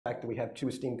fact that we have two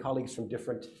esteemed colleagues from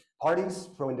different parties,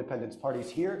 pro-independence parties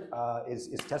here, is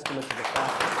testament to the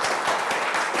fact.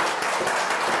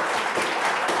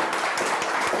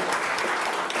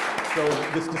 So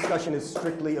this discussion is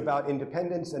strictly about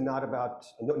independence and not about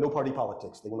no party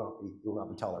politics. They will not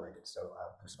be tolerated. So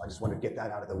I just want to get that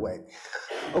out of the way.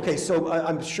 Okay, so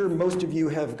I'm sure most of you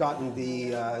have gotten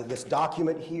this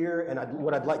document here, and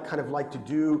what I'd like to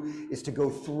do is to go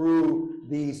through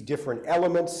these different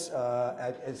elements.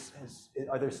 Are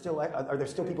there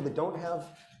still people that don't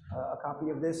have a copy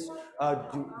of this?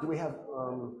 Do we have?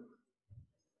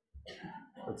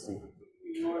 Let's see.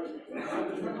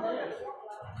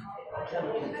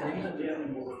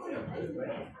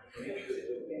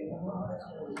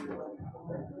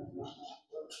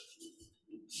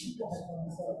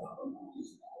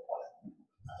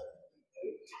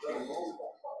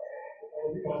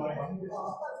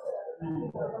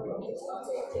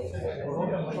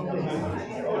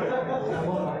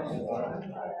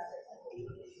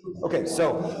 Okay,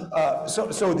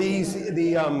 so these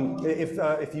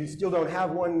if you still don't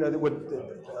have one,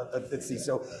 let's see.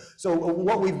 So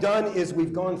what we've done is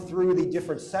we've gone through the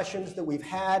different sessions that we've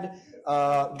had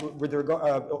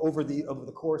over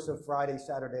the course of Friday,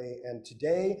 Saturday, and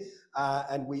today, my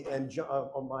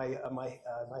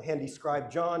handy scribe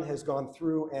John has gone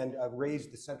through and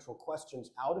raised the central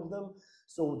questions out of them.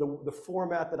 So the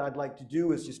format that I'd like to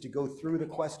do is just to go through the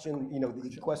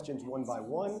questions one by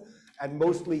one, and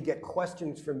mostly get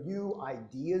questions from you,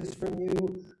 ideas from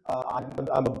you.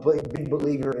 I'm a big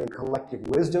believer in collective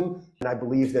wisdom, and I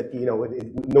believe that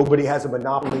nobody has a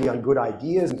monopoly on good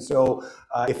ideas. And so,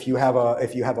 if you have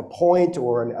a point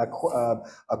or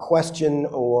a question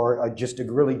or just a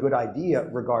really good idea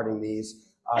regarding these,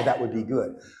 that would be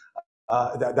good.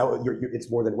 It's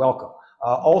more than welcome.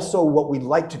 Also, what we'd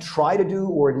like to try to do,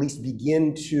 or at least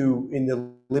begin to, in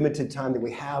the limited time that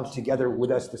we have together with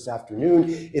us this afternoon,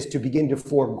 is to begin to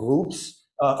form groups,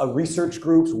 research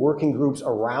groups, working groups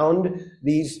around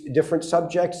these different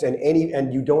subjects,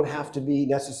 and you don't have to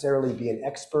necessarily be an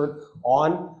expert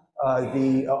on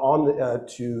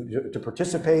to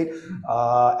participate,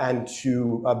 and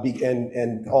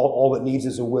all it needs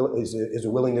is a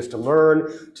willingness to learn,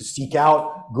 to seek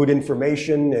out good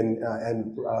information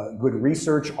and good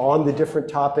research on the different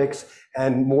topics,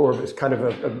 and more of as kind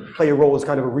of play a role as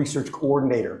kind of a research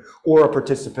coordinator or a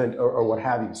participant or what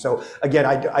have you. So again,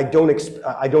 I don't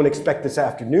expect this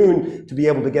afternoon to be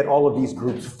able to get all of these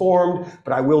groups formed,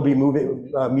 but I will be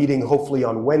meeting hopefully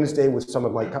on Wednesday with some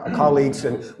of my colleagues,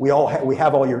 and we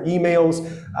have all your emails.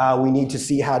 We need to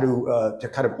see how to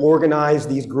kind of organize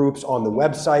these groups on the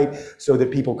website so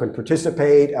that people can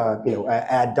participate,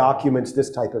 add documents, this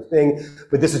type of thing.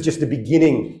 But this is just the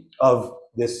beginning of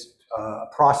this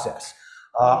process.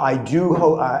 I do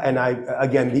hope, and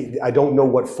I don't know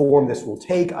what form this will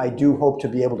take. I do hope to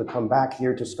be able to come back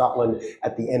here to Scotland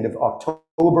at the end of October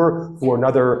for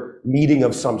another meeting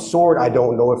of some sort. I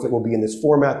don't know if it will be in this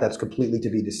format. That's completely to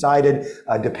be decided,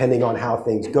 depending on how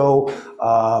things go.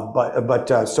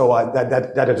 So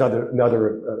that is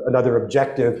another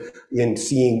objective in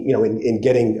seeing, in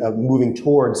getting moving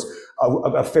towards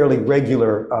a fairly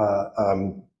regular.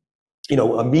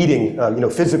 A meeting,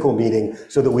 physical meeting,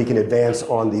 so that we can advance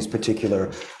on these particular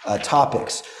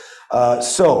topics.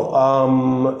 So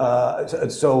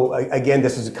again,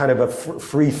 this is kind of a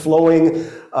free-flowing.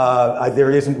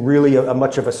 There isn't really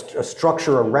much of a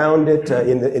structure around it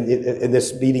in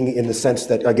this meeting, in the sense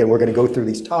that, again, we're going to go through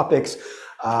these topics,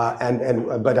 but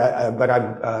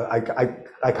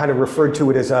I kind of referred to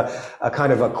it as a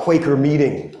kind of a Quaker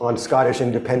meeting on Scottish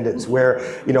independence, where,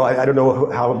 I don't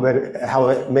know how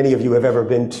many of you have ever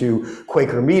been to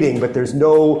Quaker meeting, but there's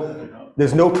no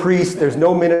priest, there's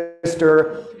no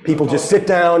minister. People just sit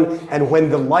down, and when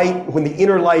the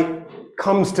inner light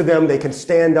comes to them, they can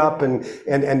stand up and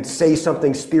say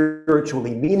something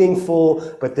spiritually meaningful,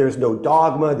 but there's no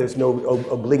dogma, there's no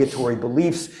obligatory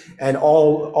beliefs, and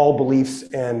all beliefs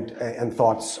and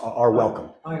thoughts are welcome.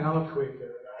 I am a Quaker.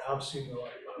 I have seen the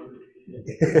light.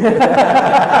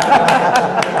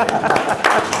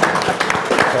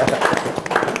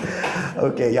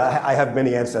 Okay, yeah, I have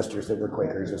many ancestors that were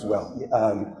Quakers as well.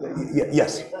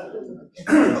 Yes.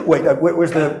 Wait,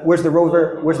 where's the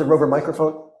rover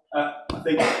microphone? I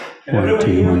think. 1,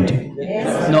 2, 1, 2.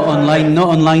 Yes. Not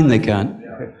online. They can't.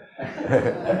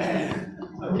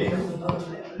 Okay.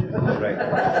 Right.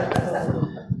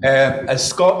 As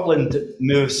Scotland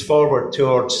moves forward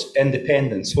towards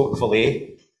independence,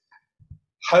 hopefully,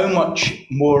 how much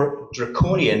more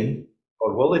draconian,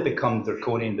 or will they become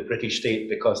draconian, the British state?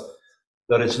 Because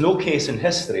there is no case in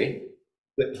history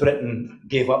that Britain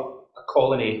gave up a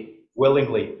colony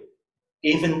willingly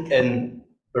even in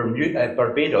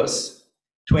Barbados,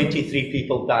 23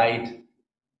 people died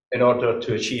in order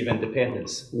to achieve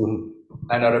independence.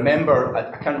 And I remember,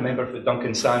 I can't remember if it was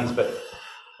Duncan Sands, but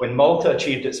when Malta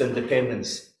achieved its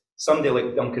independence, somebody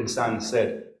like Duncan Sands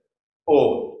said,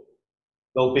 oh,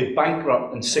 they'll be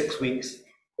bankrupt in 6 weeks.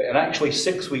 But in actually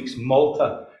 6 weeks,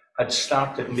 Malta had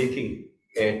started making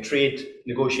trade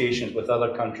negotiations with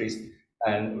other countries,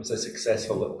 and it was a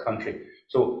successful little country.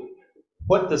 So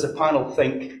what does the panel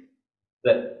think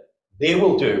that they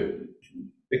will do?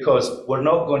 Because we're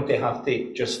not going to have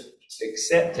to just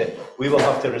accept it, we will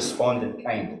have to respond in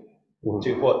kind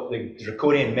to what the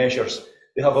draconian measures.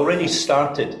 They have already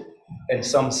started in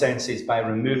some senses by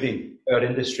removing our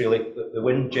industry, like the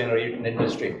wind generating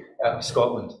industry out of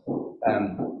Scotland,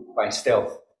 by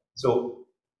stealth. So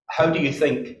how do you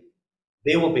think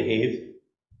they will behave,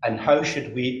 and how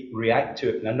should we react to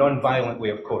it in a non-violent way,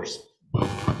 of course?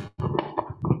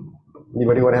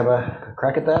 Anybody want to have a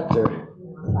crack at that? Or?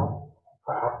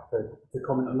 Quite happy to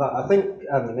comment on that. I think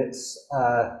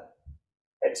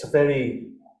it's a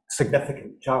very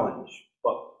significant challenge,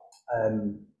 but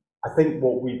I think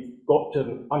what we've got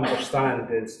to understand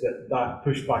is that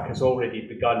pushback has already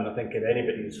begun. I think if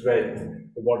anybody who's read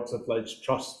the words of Liz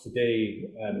Truss today,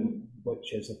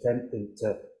 which is attempting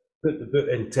to put the boot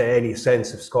into any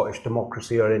sense of Scottish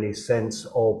democracy or any sense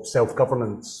of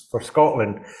self-governance for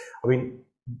Scotland, I mean,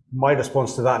 my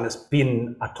response to that, and it's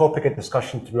been a topic of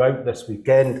discussion throughout this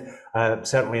weekend,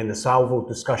 certainly in the Salvo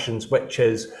discussions, which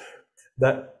is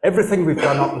that everything we've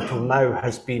done up until now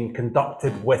has been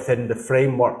conducted within the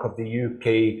framework of the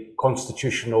UK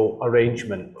constitutional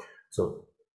arrangement. So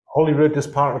Holyrood is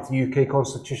part of the UK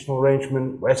constitutional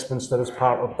arrangement, Westminster is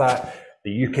part of that,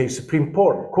 the UK Supreme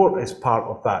Court is part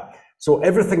of that. So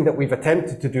everything that we've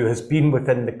attempted to do has been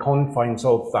within the confines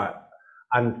of that.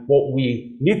 And what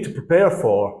we need to prepare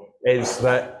for is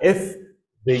that if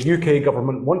the UK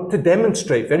government want to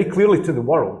demonstrate very clearly to the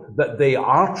world that they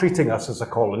are treating us as a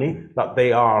colony, that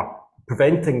they are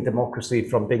preventing democracy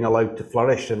from being allowed to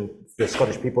flourish and the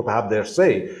Scottish people to have their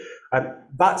say,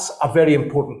 that's a very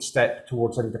important step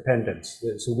towards independence.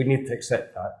 So we need to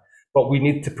accept that. But we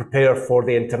need to prepare for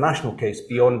the international case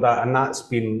beyond that, and that's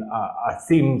been a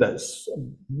theme that's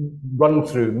run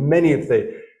through many of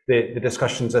the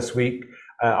discussions this week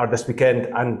or this weekend.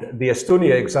 And the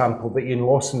Estonia example that Ian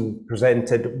Lawson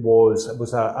presented was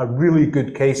a really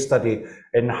good case study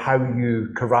in how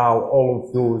you corral all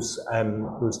of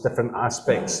those different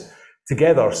aspects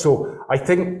together. So I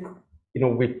think, you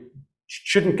know, we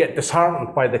shouldn't get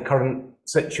disheartened by the current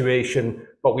situation,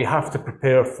 but we have to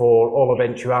prepare for all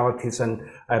eventualities. And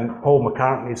Paul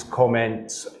McCartney's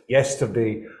comments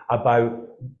yesterday about,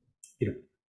 you know,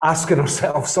 asking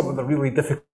ourselves some of the really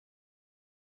difficult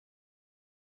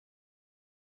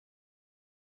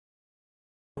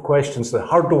questions, the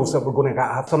hurdles that we're going to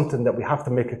have, something that we have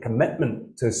to make a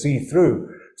commitment to see through.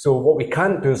 So what we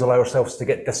can't do is allow ourselves to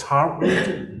get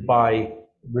disheartened by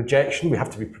rejection. We have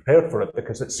to be prepared for it,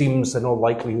 because it seems in all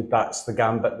likelihood that's the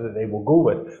gambit that they will go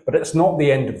with. But it's not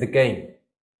the end of the game.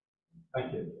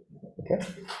 Thank you. Okay.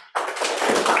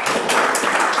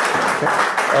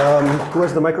 Who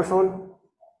has the microphone?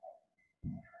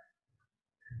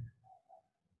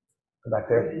 Back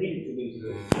there.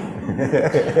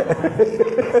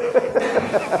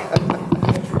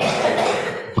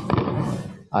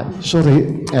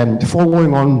 Sorry,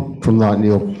 following on from that,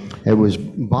 Neale, it was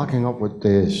backing up what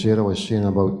Sara was saying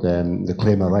about the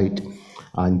claim of right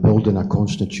and building a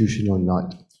constitution on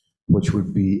that, which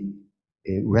would be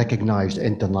recognised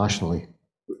internationally.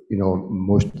 You know,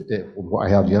 most what I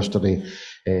heard yesterday,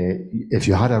 if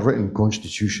you had a written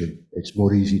constitution, it's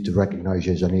more easy to recognise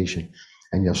you as a nation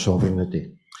and your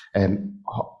sovereignty.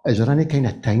 Is there any kind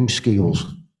of timescales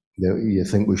that you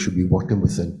think we should be working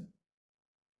within?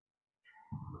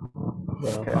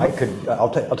 Okay, I'll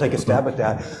take a stab at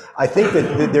that. I think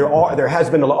that there has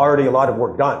been already a lot of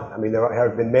work done. I mean, there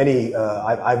have been many.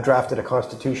 I've drafted a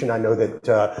constitution. I know that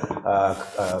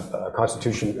a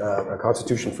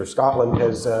constitution for Scotland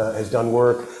has done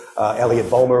work. Elliot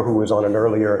Bulmer, who was on an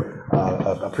earlier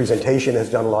presentation, has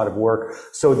done a lot of work.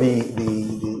 So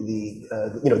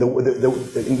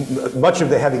much of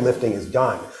the heavy lifting is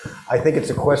done. I think it's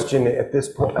a question at this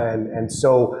point, and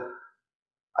so.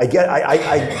 I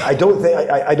don't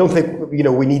think you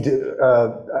know we need to.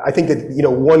 I think that, you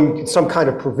know, some kind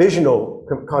of provisional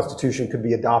constitution could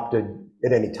be adopted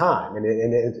at any time,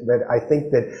 but I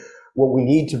think that what we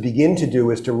need to begin to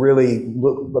do is to really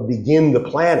begin the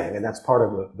planning, and that's part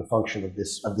of the function of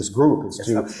this group is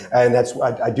to, and that's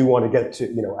I do want to get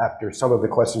to, after some of the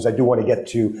questions, I do want to get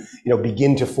to,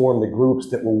 begin to form the groups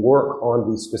that will work on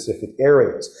these specific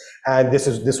areas. And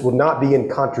this will not be in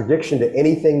contradiction to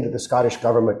anything that the Scottish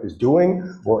government is doing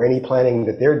or any planning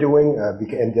that they're doing,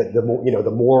 and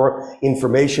the more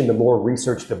information, the more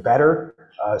research, the better.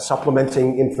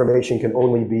 Supplementing information can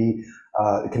only be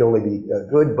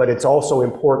good, but it's also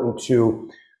important to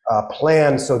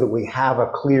plan so that we have a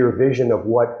clear vision of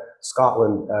what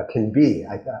Scotland can be.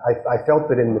 I felt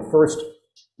that in the first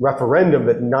referendum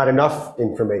that not enough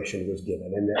information was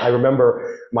given. And I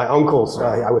remember my uncles,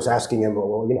 I was asking him,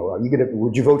 well,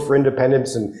 would you vote for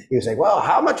independence? And he was saying, well,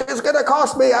 how much is it going to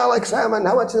cost me, Alex Salmon?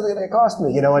 How much is it going to cost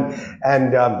me?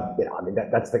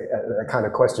 That's the kind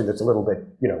of question that's a little bit,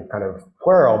 kind of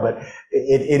puerile, but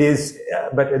it is,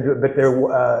 but there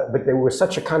was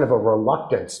such a kind of a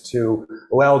reluctance to,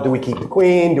 well, do we keep the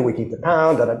Queen? Do we keep the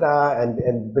pound?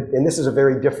 And this is a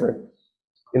very different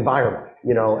environment,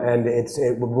 and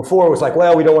before it was like,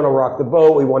 well, we don't want to rock the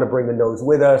boat, we want to bring the nose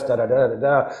with us,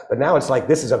 but now it's like,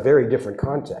 this is a very different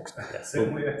context.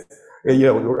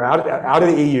 We're out of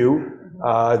the EU,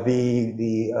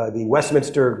 the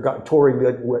Westminster,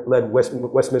 Tory-led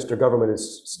Westminster government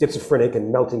is schizophrenic and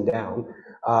melting down,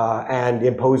 and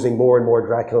imposing more and more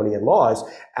draconian laws,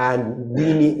 and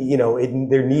we need,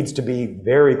 there needs to be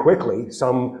very quickly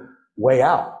some way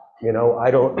out. I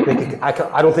don't think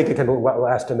it can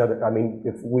last another. I mean,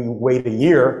 if we wait a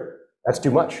year, that's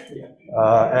too much.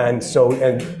 I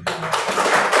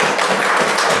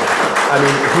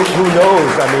mean, who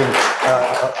knows? I mean,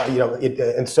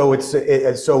 so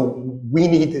we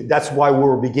need. That's why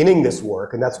we're beginning this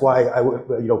work, and that's why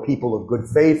people of good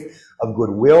faith, of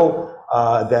goodwill,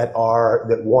 that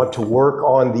want to work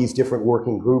on these different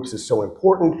working groups is so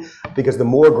important, because the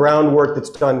more groundwork that's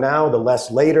done now, the less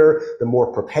later, the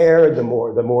more prepared, the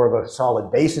more of a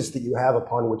solid basis that you have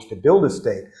upon which to build a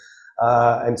state.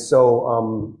 But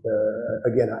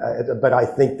I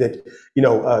think that,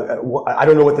 I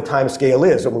don't know what the time scale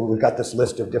is. We've got this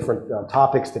list of different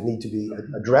topics that need to be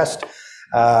addressed.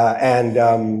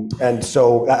 And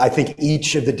so I think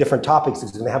each of the different topics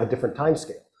is going to have a different time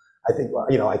scale. I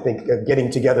think getting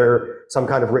together some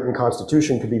kind of written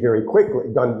constitution could be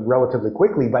done relatively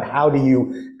quickly, but how do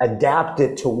you adapt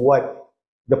it to what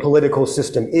the political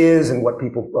system is and what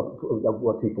people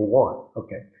want?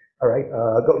 Okay. All right,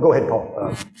 go ahead, Paul. I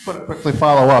want to quickly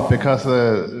follow up, because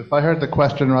if I heard the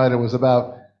question right, it was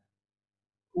about,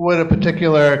 would a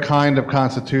particular kind of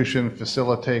constitution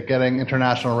facilitate getting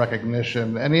international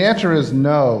recognition? And the answer is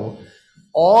no.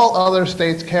 All other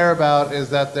states care about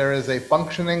is that there is a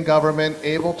functioning government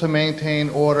able to maintain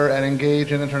order and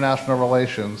engage in international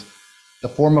relations. The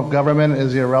form of government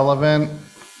is irrelevant.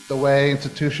 The way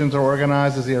institutions are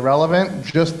organized is irrelevant,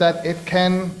 just that it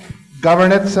can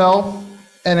govern itself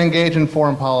and engage in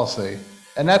foreign policy.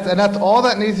 And that's all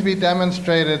that needs to be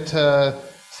demonstrated to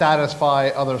satisfy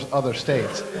other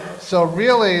states. So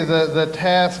really the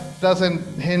task doesn't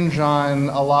hinge on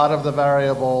a lot of the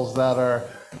variables that are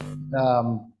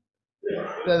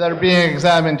being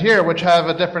examined here, which have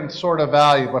a different sort of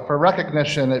value, but for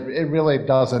recognition it really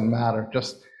doesn't matter.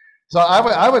 So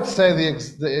I would say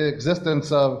the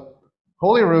existence of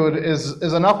Holyrood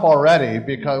is enough already,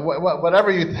 because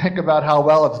whatever you think about how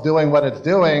well it's doing what it's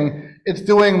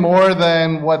doing more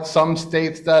than what some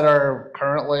states that are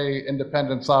currently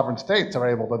independent sovereign states are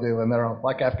able to do in their own,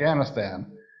 like Afghanistan,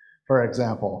 for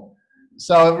example.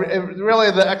 So really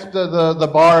the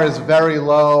bar is very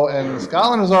low, and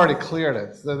Scotland has already cleared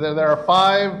it. There are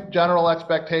 5 general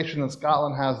expectations, and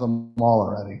Scotland has them all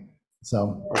already.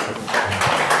 So.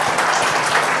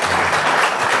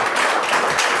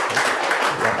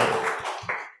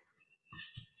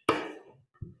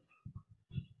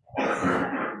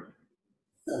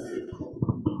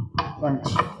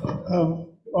 Thanks.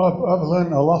 I've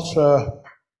learned a lot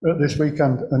this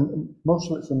weekend, and most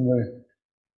of it from the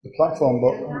platform,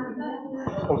 but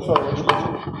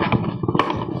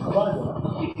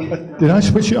did I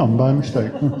switch it on by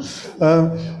mistake?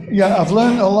 Yeah, I've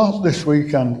learned a lot this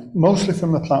weekend, mostly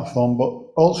from the platform, but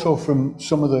also from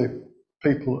some of the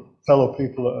fellow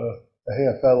people that are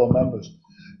here, fellow members.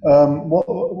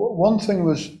 One thing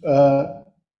was a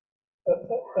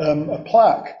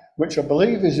plaque, which I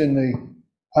believe is in the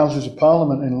Houses of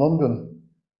Parliament in London,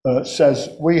 says,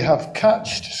 "We have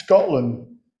catched Scotland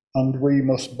and we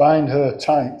must bind her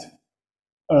tight."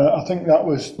 I think that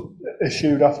was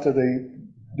issued after the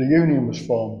Union was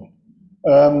formed.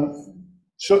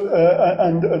 So,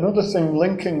 and another thing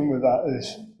linking with that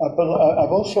is,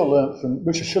 I've also learnt from,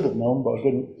 which I should have known, but I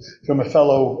didn't, from a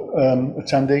fellow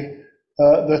attendee,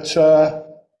 that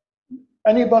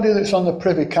anybody that's on the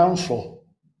Privy Council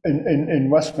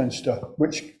in Westminster,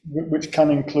 which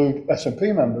can include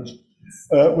SNP members,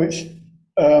 which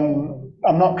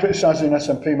I'm not criticising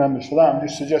SNP members for that, I'm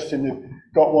just suggesting they've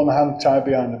got one hand tied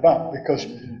behind the back, because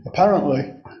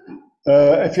apparently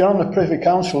if you're on the Privy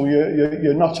Council,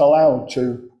 you're not allowed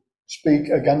to speak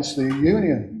against the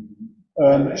union.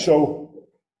 So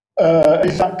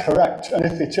is that correct? And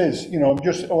if it is, you know, I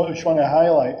just want to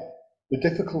highlight the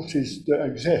difficulties that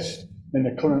exist in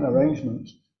the current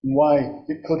arrangements and why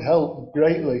it could help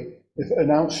greatly if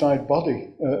an outside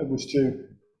body was to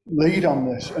lead on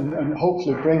this and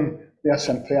hopefully bring the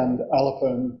SNP and Alba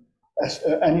and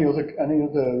any other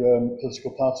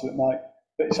political party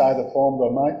that it's either formed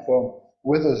or might form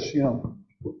with us, you know.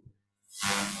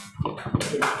 Do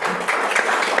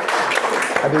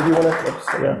you want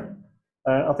to? Yeah.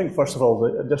 I think first of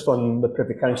all, just on the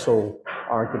Privy Council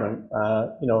argument,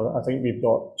 you know, I think we've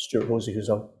got Stuart Hosey, who's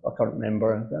a current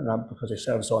member, and that because he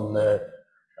serves on the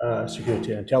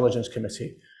Security and Intelligence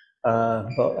Committee.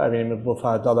 But I mean, we've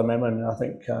had other members, I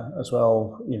think, as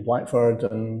well, Ian Blackford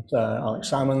and Alex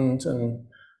Salmond, and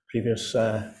previous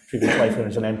life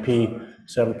as an MP,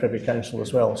 served the Privy Council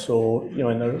as well. So, you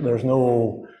know, there's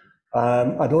no,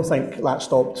 I don't think that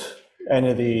stopped any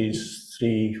of these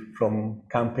three from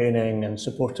campaigning and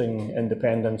supporting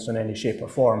independence in any shape or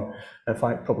form. In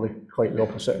fact, probably quite the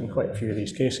opposite in quite a few of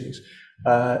these cases.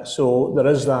 So there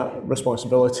is that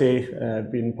responsibility,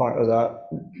 being part of that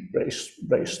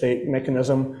British state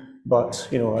mechanism, but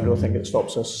you know, I don't think it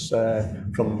stops us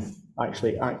from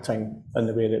actually acting in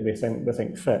the way that we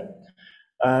think fit.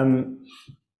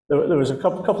 There was a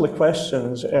couple of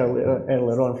questions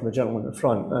earlier on from the gentleman in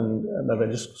front, and maybe I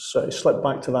just sort of slip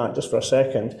back to that just for a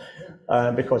second,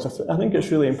 because I think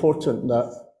it's really important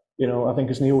that, you know, I think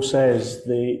as Neale says,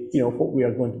 what we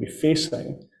are going to be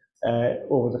facing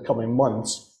over the coming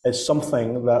months is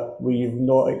something that we've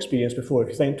not experienced before.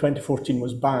 If you think 2014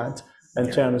 was bad in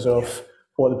terms of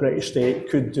what the British state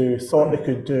could do, thought they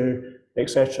could do,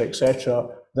 etc.,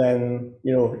 then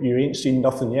you know you ain't seen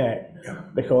nothing yet,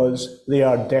 because they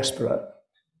are desperate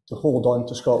to hold on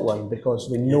to Scotland because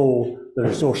they know the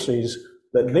resources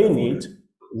that they need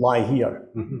lie here.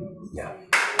 Yeah.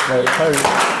 Now,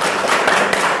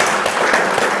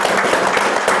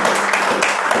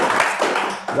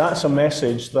 that's a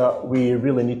message that we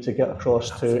really need to get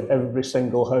across to every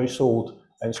single household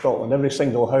in Scotland, every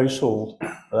single household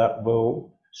that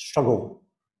will struggle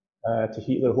to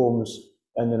heat their homes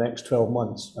in the next 12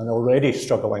 months, and already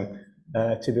struggling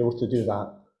to be able to do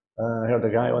that. I heard a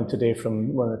guy on today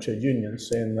from one of the trade unions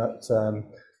saying that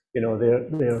you know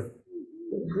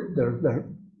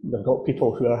they've got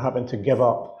people who are having to give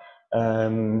up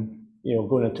you know,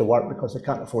 going into work because they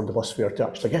can't afford the bus fare to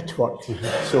actually get to work.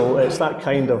 So it's that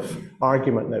kind of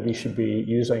argument that we should be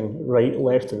using right,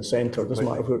 left and centre, doesn't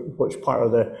matter which part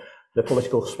of the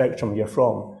political spectrum you're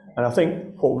from. And I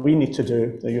think what we need to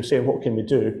do, you're saying what can we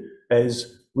do,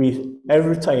 is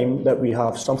every time that we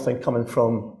have something coming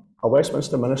from a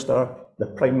Westminster minister, the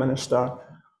Prime Minister,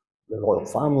 the royal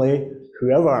family,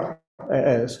 whoever it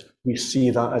is, we see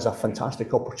that as a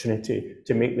fantastic opportunity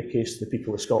to make the case to the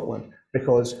people of Scotland.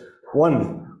 Because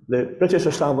one, the British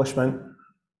establishment,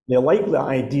 they like the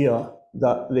idea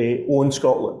that they own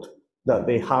Scotland, that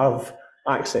they have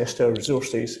access to our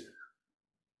resources.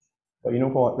 But you know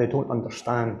what? They don't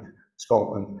understand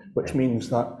Scotland, which means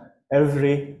that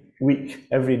every week,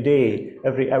 every day,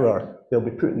 every hour, they'll be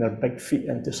putting their big feet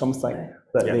into something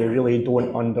that they really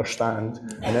don't understand.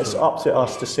 And it's up to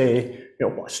us to say, you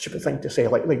know, what a stupid thing to say.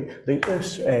 Like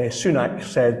Sunak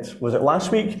said, was it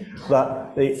last week,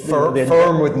 that they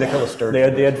firm with Nicola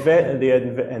Sturgeon. They had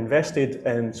invested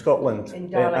in Scotland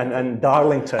and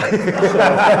Darlington. So,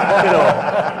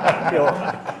 you know,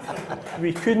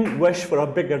 we couldn't wish for a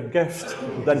bigger gift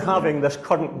than having this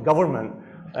current government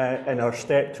in our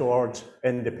step towards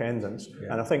independence.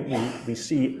 And I think we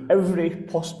see every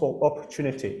possible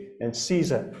opportunity and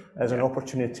seize it as an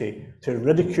opportunity to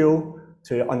ridicule,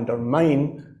 to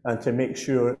undermine, and to make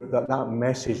sure that that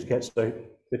message gets out to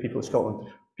the people of Scotland.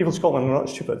 People of Scotland are not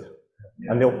stupid,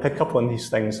 and they'll pick up on these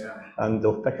things, and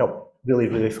they'll pick up really,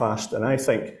 really fast. And I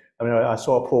think, I mean, I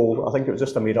saw a poll, I think it was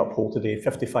just a made-up poll today,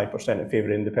 55% in favour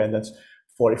of independence,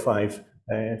 45%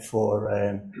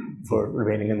 for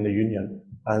remaining in the Union.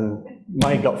 And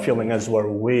my gut feeling is we're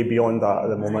way beyond that at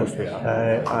the moment.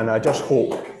 And I just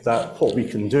hope that what we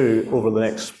can do over the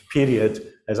next period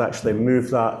is actually move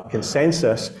that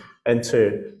consensus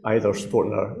into either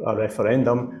supporting a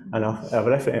referendum, and if a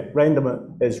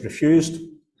referendum is refused,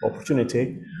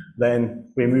 opportunity,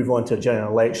 then we move on to a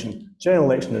general election. General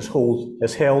election is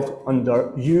held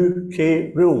under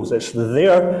UK rules. It's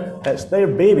their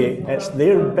baby, it's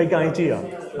their big idea,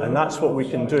 and that's what we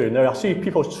can do. Now I see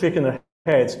people shaking their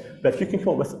heads, but if you can come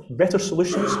up with better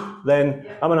solutions, then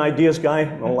I'm an ideas guy.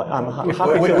 I'm happy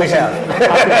to listen.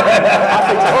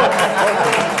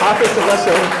 Happy to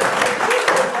listen.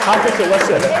 Happy to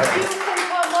listen. If you can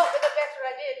come up with a better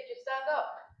idea, did you stand up?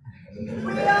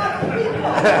 We are people.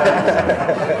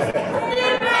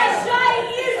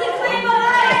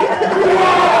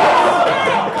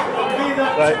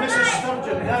 Right. Mrs.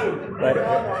 Sturgeon, now. Right.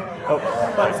 Oh,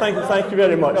 thank you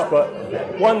very much. But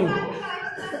one.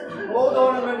 Hold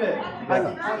on a minute.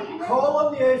 I'm calling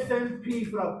the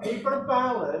SNP for a paper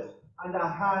ballot and a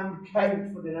hand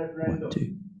count for the referendum.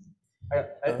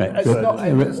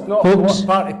 It's not folks,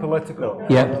 party political.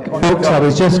 Yeah, folks, I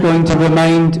was just going to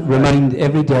remind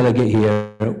every delegate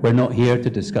here, we're not here to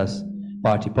discuss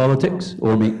party politics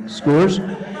or make scores. We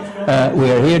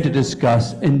are here to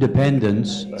discuss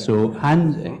independence. So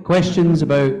questions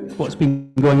about what's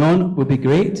been going on would be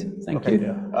great. Thank you.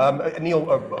 Yeah.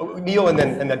 Neale, and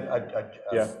then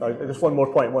just one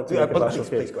more point I want to make, if that's okay.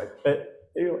 Please go ahead.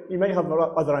 You might have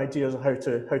other ideas of how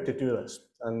to do this,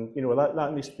 and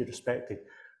that needs to be respected,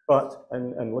 but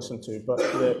and listened to. But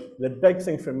the big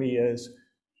thing for me is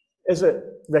it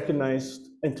recognised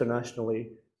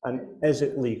internationally, and is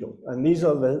it legal? And these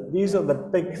are the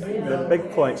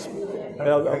big points. Hear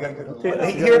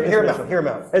them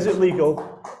out. Is it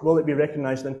legal? Will it be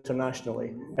recognised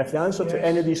internationally? If the answer to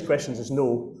any of these questions is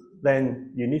no,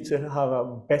 then you need to have a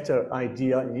better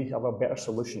idea. You need to have a better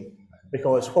solution.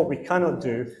 Because what we cannot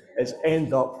do is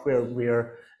end up where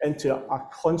we're into a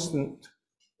constant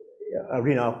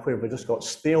arena where we've just got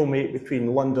stalemate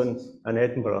between London and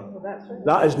Edinburgh. Well, that's right.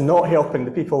 That is not helping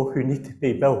the people who need to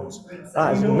pay bills.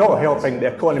 That is not helping the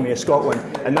economy of Scotland,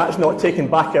 and that's not taking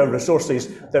back our resources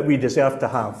that we deserve to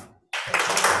have.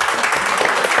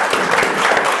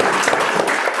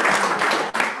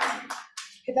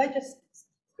 Could I just,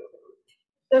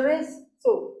 there is,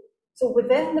 so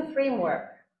within the framework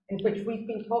in which we've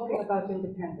been talking about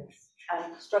independence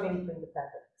and struggling for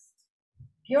independence,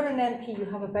 if you're an MP, you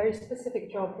have a very specific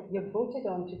job that you're voted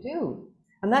on to do,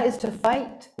 and that is to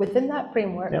fight within that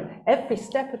framework every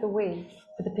step of the way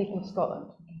for the people of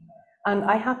Scotland. And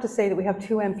I have to say that we have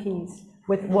 2 MPs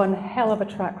with one hell of a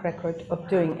track record of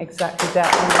doing exactly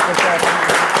that.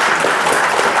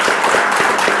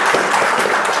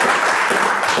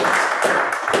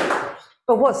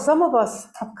 But what some of us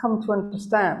have come to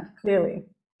understand clearly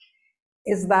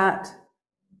is that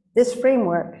this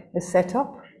framework is set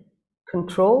up,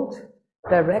 controlled,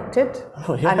 directed,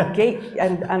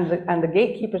 and the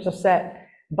gatekeepers are set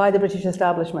by the British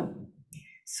establishment.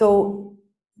 So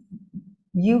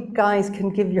you guys can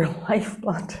give your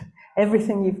lifeblood,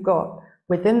 everything you've got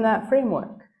within that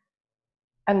framework,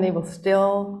 and they will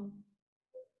still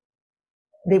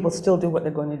do what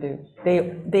they're going to do.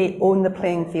 They own the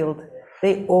playing field,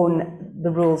 they own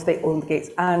the rules, they own the gates,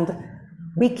 and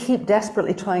we keep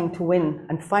desperately trying to win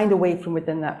and find a way from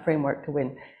within that framework to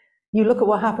win. You look at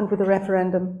what happened with the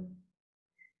referendum.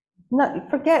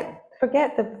 Forget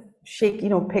the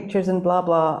pictures and blah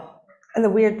blah and the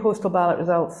weird postal ballot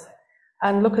results,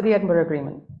 and look at the Edinburgh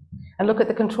Agreement, and look at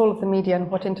the control of the media and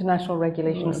what international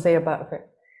regulations say about it.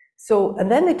 So,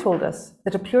 and then they told us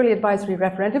that a purely advisory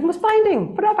referendum was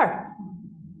binding forever.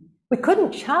 We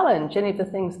couldn't challenge any of the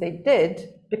things they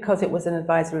did because it was an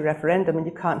advisory referendum and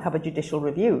you can't have a judicial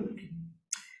review.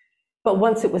 But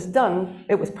once it was done,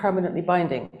 it was permanently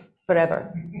binding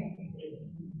forever.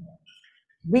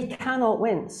 We cannot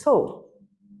win. So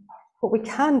what we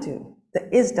can do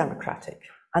that is democratic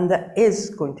and that is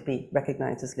going to be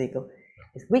recognized as legal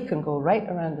is we can go right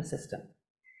around the system.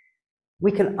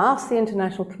 We can ask the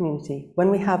international community when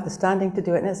we have the standing to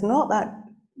do it, and it's not that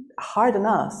hard an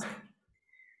ask,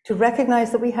 to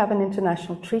recognize that we have an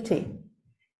international treaty.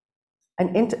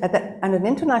 And an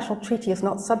international treaty is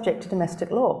not subject to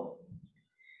domestic law.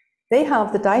 They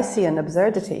have the Dyson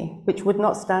absurdity, which would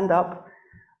not stand up,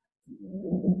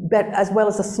 but as well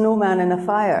as a snowman in a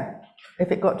fire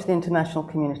if it got to the international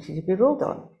community to be ruled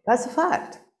on. That's a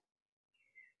fact.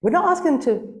 We're not asking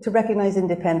them to recognize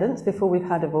independence before we've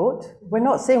had a vote. We're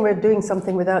not saying we're doing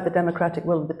something without the democratic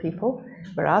will of the people.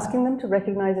 We're asking them to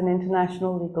recognize an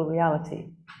international legal reality.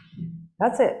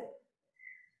 That's it.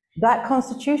 That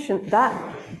constitution, that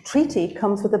treaty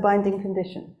comes with a binding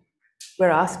condition. We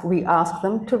ask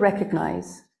them to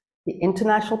recognize the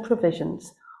international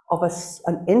provisions of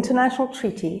an international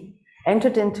treaty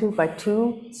entered into by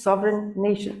two sovereign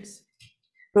nations,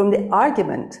 from the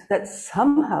argument that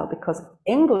somehow, because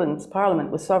England's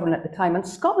parliament was sovereign at the time and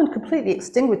Scotland completely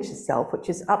extinguished itself, which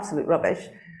is absolute rubbish,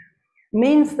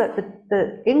 means that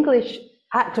the English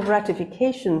act of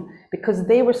ratification, because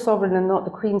they were sovereign and not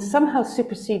the Queen, somehow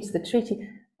supersedes the treaty.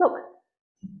 Look,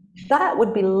 that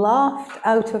would be laughed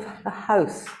out of the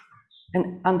House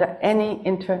and under any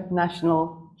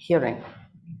international hearing.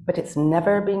 But it's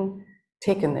never been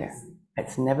taken there.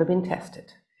 It's never been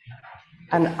tested.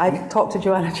 And I've talked to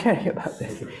Joanna Cherry about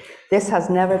this. This has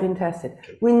never been tested.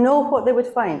 We know what they would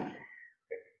find.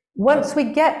 Once we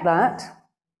get that,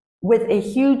 with a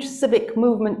huge civic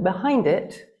movement behind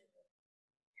it,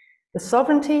 the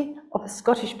sovereignty of the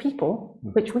Scottish people,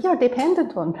 which we are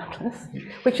dependent on, Douglas,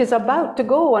 which is about to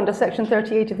go under Section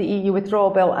 38 of the EU Withdrawal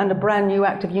Bill and a brand new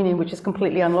Act of Union, which is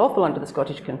completely unlawful under the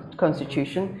Scottish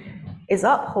Constitution, is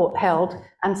upheld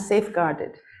and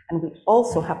safeguarded. And we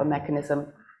also have a mechanism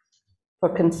for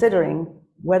considering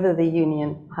whether the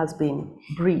union has been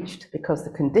breached because the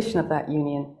condition of that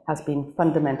union has been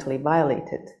fundamentally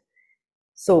violated.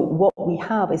 So what we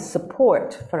have is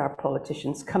support for our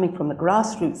politicians coming from the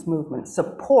grassroots movement,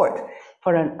 support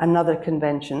for another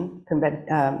convention,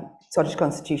 Scottish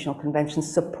Constitutional Convention,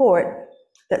 support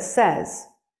that says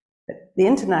that the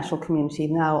international community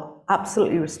now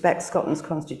absolutely respects Scotland's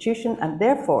constitution and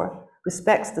therefore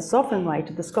respects the sovereign right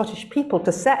of the Scottish people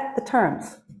to set the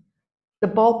terms. The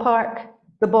ballpark,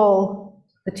 the ball,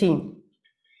 the team.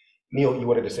 Neale, you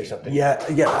wanted to say something? Yeah,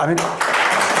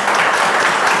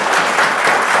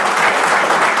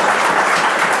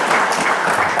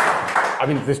 I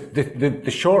mean,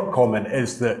 the short comment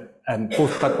is that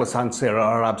both Douglas and Sara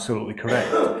are absolutely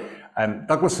correct.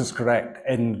 Douglas is correct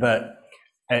in that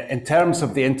in terms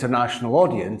of the international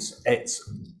audience, it's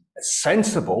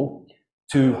sensible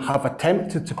to have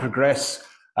attempted to progress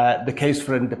the case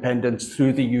for independence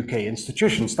through the UK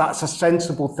institutions. That's a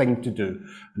sensible thing to do,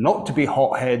 not to be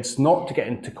hotheads, not to get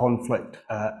into conflict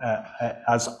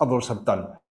as others have done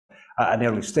at an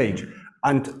early stage.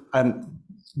 And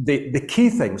the key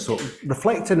thing, so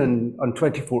reflecting on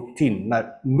 2014,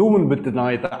 now no one would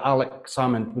deny that Alex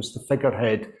Salmond was the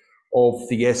figurehead of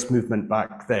the Yes movement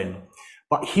back then,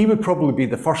 but he would probably be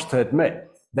the first to admit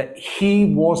that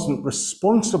he wasn't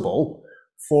responsible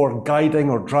for guiding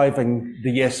or driving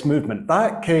the Yes movement.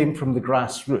 That came from the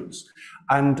grassroots.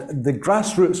 And the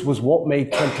grassroots was what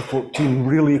made 2014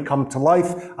 really come to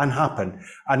life and happen.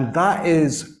 And that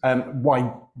is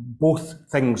why both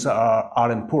things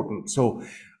are important. So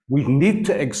we need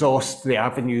to exhaust the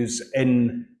avenues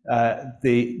in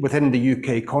within the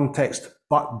UK context,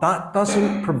 but that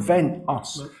doesn't prevent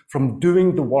us from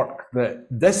doing the work that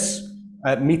this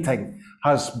meeting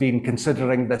has been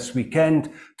considering this weekend,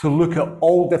 to look at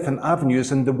all different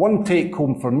avenues. And the one take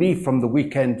home for me from the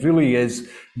weekend really is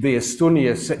the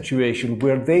Estonia situation,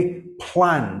 where they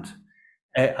planned,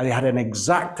 they had an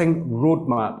exacting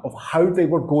roadmap of how they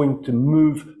were going to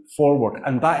move forward,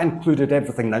 and that included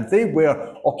everything. Now, they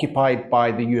were occupied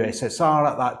by the USSR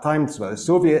at that time, so the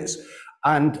Soviets,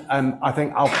 and I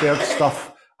think Albert's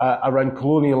stuff around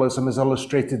colonialism has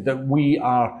illustrated that we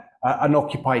are an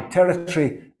occupied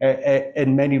territory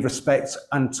in many respects,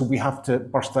 and so we have to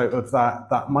burst out of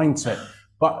that mindset.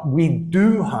 But we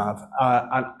do have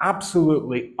an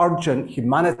absolutely urgent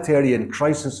humanitarian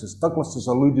crisis, as Douglas has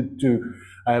alluded to,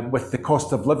 with the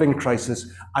cost of living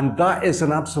crisis, and that is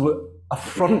an absolute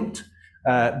affront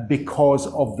because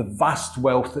of the vast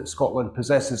wealth that Scotland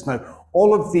possesses. Now,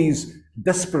 all of these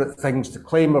disparate things, the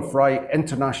claim of right,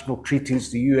 international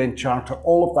treaties, the UN Charter,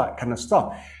 all of that kind of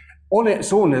stuff, on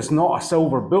its own is not a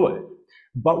silver bullet.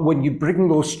 But when you bring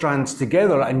those strands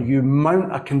together and you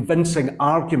mount a convincing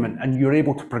argument and you're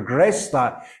able to progress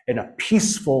that in a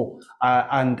peaceful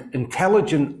and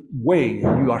intelligent way,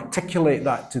 you articulate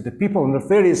that to the people. And there are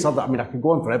various other, I mean, I could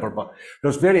go on forever, but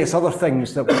there's various other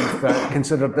things that we've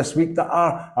considered this week that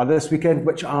are this weekend,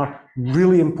 which are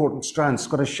really important strands.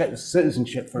 Scottish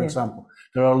citizenship, for example.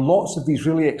 There are lots of these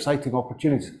really exciting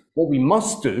opportunities. What we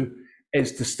must do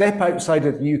is to step outside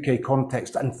of the UK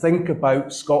context and think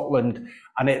about Scotland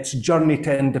and its journey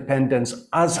to independence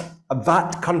as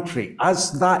that country,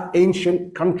 as that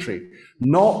ancient country,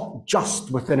 not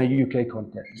just within a UK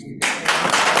context.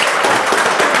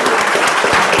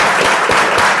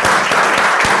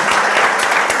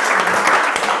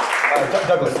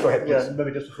 Douglas, go ahead, please. Yeah,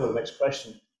 maybe just before the next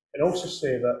question. And also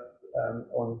say that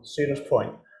on Sarah's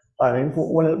point, I mean,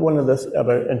 one of this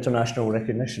about international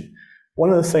recognition. One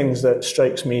of the things that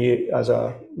strikes me as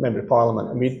a Member of Parliament,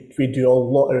 and we do a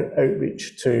lot of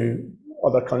outreach to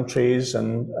other countries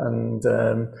and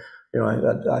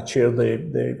I chair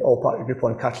the all-party group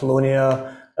on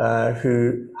Catalonia,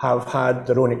 who have had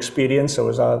their own experience. I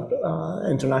was an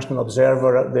international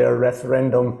observer at their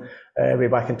referendum way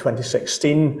back in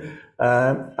 2016.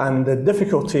 And the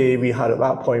difficulty we had at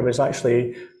that point was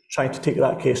actually trying to take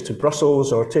that case to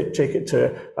Brussels or take it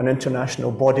to an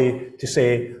international body to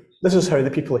say, this is how the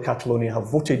people of Catalonia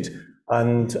have voted.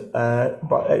 And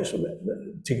but it's,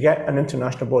 to get an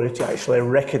international body to actually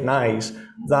recognise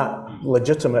that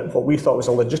legitimate, what we thought was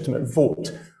a legitimate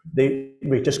vote,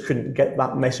 we just couldn't get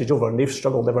that message over, and they've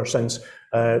struggled ever since.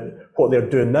 What they're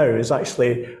doing now is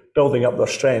actually building up their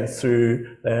strength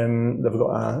through, they've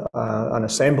got an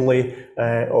assembly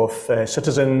of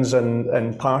citizens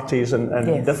and parties and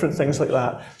yes, different things like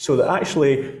that, so that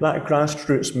actually that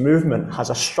grassroots movement has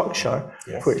a structure,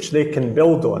 yes, which they can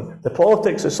build on. The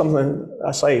politics is something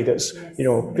aside. It's,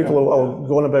 people are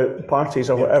going about parties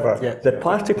or whatever. Yeah. The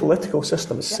party political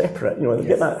system is separate. Yes,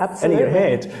 get that absolutely in your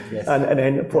head. Yes. And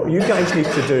then what you guys need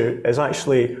to do is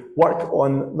actually work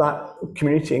on that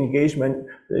community engagement,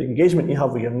 the engagement you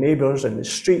have with your neighbours in the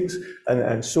streets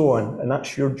and so on, and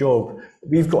that's your job.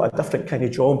 We've got a different kind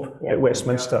of job at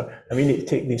Westminster, and we need to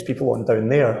take these people on down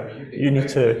there. You need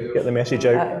to get the message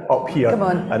out up here,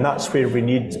 and that's where we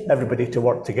need everybody to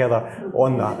work together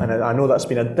on that. And I know that's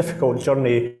been a difficult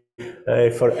journey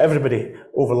for everybody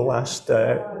over the last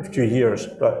few years,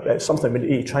 but it's something we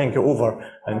need to try and get over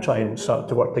and try and start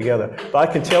to work together. But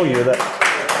I can tell you that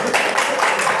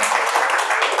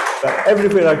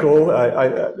everywhere I go, I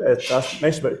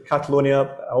mentioned about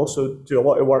Catalonia. I also do a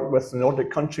lot of work with the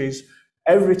Nordic countries.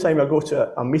 Every time I go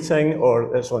to a meeting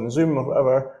or it's on Zoom or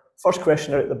whatever, first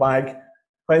question out of the bag,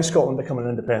 when's Scotland becoming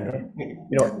independent?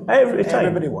 Every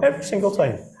time, every single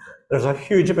time. There's a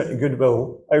huge amount of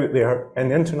goodwill out there in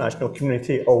the international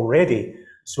community already.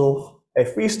 So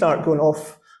if we start going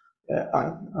off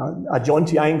a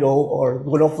jaunty angle or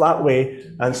going off that way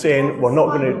and saying we're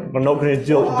not going to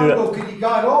do it. You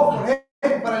got off for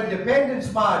him for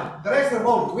independence, man. The rest of the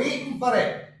world waiting for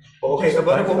it. Okay, so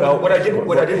what I did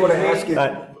want to ask you.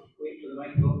 Right.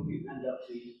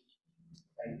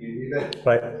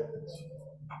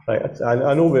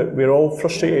 I know we're all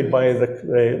frustrated by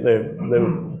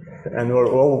and we're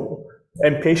all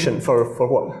impatient for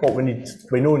what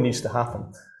we know needs to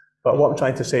happen. But what I'm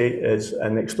trying to say is,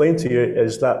 and explain to you,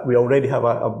 is that we already have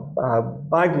a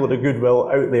bag load of goodwill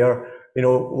out there.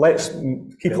 Let's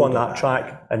keep on that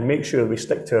track and make sure we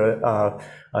stick to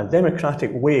a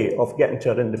democratic way of getting to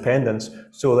our independence,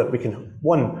 so that we can,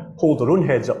 one, hold our own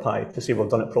heads up high to say we've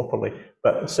done it properly,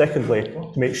 but secondly,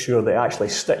 to make sure that it actually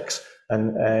sticks.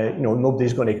 And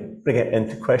nobody's going to bring it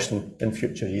into question in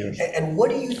future years. And what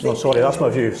do you think? No, sorry, that's my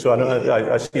view. So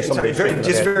I see somebody.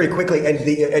 Very quickly,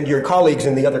 and your colleagues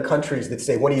in the other countries that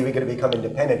say, when are you going to become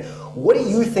independent? What do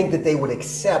you think that they would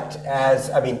accept as?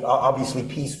 I mean, obviously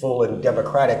peaceful and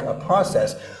democratic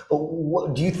process. But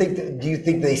what, do you think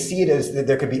they see it as that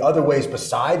there could be other ways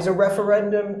besides a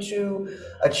referendum to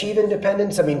achieve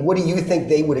independence? I mean, what do you think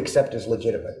they would accept as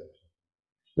legitimate?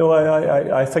 No,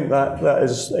 I think that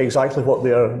is exactly what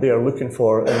they are looking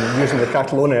for. And using the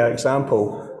Catalonia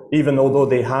example, even although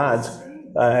they had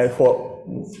what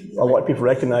a lot of people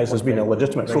recognise as being a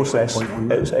legitimate process,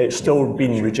 it's still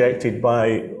been rejected by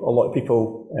a lot of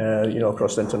people,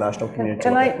 across the international community.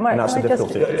 And that's the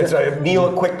difficulty.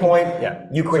 Neale, a quick point. Yeah.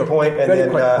 You quick point,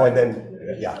 and then.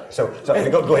 Yeah, so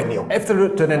go ahead, Neale. If the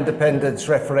route to an independence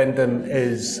referendum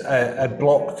is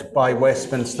blocked by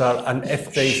Westminster, and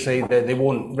if they say that they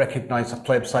won't recognise a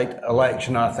plebiscite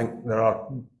election, I think there are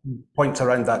points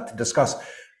around that to discuss,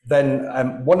 then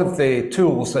one of the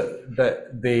tools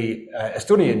that the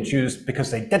Estonians used,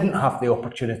 because they didn't have the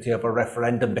opportunity of a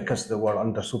referendum because they were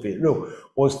under Soviet rule,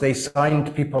 was they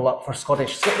signed people up for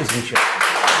Scottish citizenship.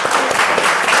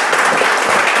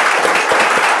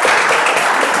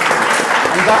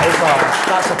 And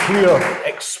that's a pure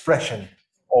expression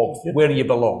of where you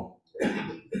belong.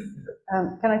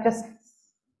 Can I just,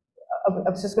 I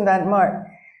was just going to add, Mark,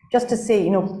 just to say,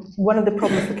 one of the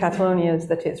problems with Catalonia is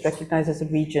that it's recognised as a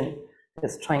region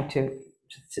that's trying to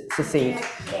secede,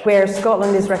 where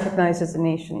Scotland is recognised as a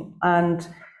nation. And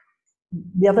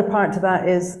the other part to that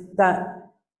is that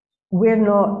we're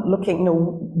not looking,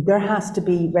 there has to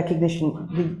be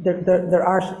recognition. There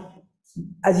are,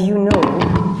 as you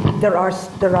know, there are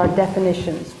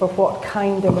definitions for what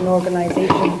kind of an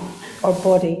organisation or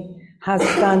body has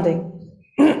standing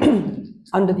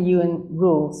under the UN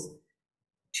rules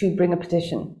to bring a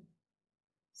petition.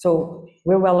 So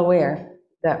we're well aware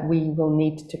that we will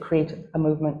need to create a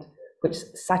movement which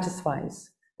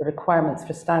satisfies the requirements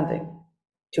for standing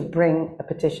to bring a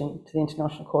petition to the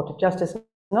International Court of Justice.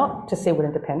 not to say we're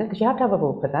independent, because you have to have a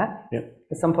vote for that Yep.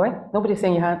 at some point. Nobody's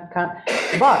saying you can't.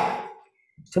 But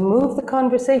to move the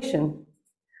conversation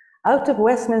out of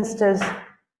Westminster's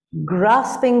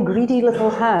grasping, greedy little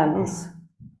hands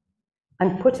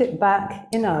and put it back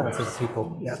in ours.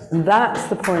 People. Yeah. That's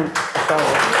the point.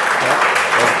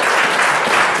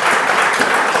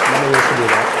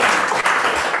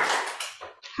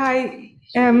 Hi.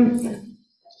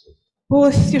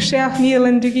 Both yourself, Neale,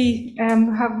 and Dougie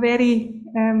have very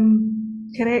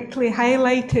correctly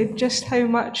highlighted just how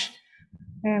much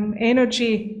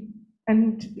energy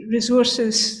and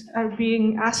resources are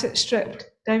being asset stripped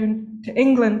down to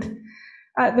England.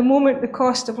 At the moment, the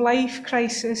cost of life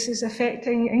crisis is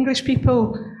affecting English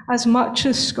people as much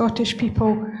as Scottish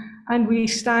people, and we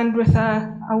stand with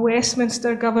a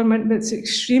Westminster government that's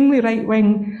extremely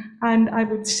right-wing and, I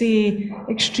would say,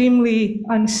 extremely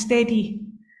unsteady.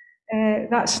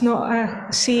 That's not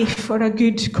a safe or a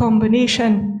good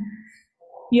combination.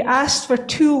 You asked for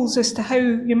tools as to how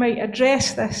you might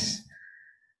address this.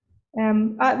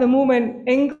 At the moment,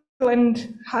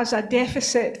 England has a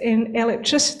deficit in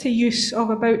electricity use of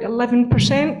about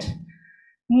 11%,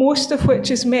 most of which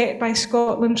is met by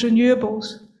Scotland's renewables.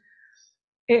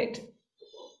 It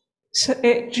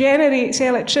generates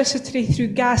electricity through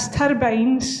gas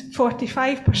turbines,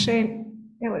 45%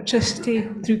 electricity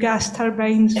through gas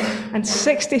turbines, and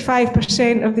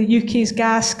 65% of the UK's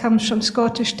gas comes from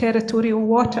Scottish territorial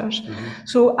waters.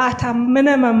 So at a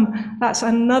minimum, that's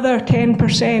another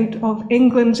 10% of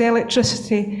England's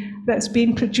electricity that's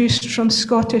being produced from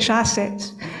Scottish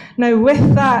assets. Now,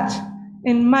 with that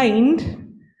in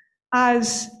mind,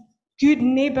 as good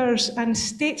neighbours and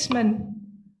statesmen,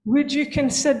 would you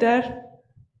consider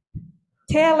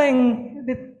telling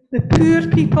the poor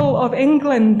people of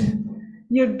England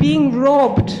you're being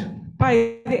robbed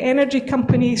by the energy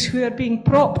companies who are being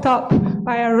propped up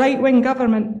by a right-wing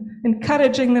government,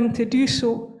 encouraging them to do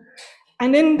so?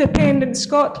 An independent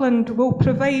Scotland will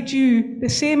provide you the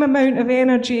same amount of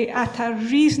energy at a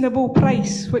reasonable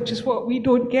price, which is what we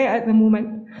don't get at the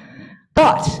moment.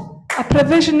 But a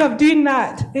provision of doing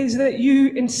that is that you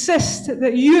insist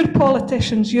that your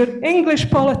politicians, your English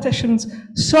politicians,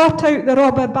 sort out the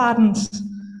robber barons.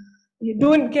 You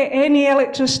don't get any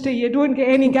electricity, you don't get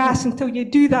any gas until you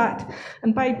do that.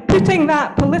 And by putting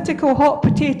that political hot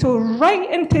potato right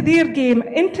into their game,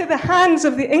 into the hands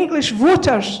of the English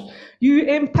voters, you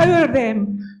empower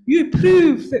them. You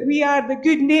prove that we are the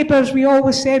good neighbours we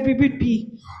always said we would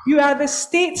be. You are the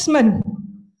statesmen,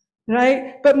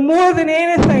 right? But more than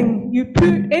anything, you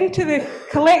put into the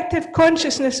collective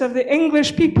consciousness of the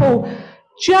English people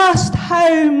just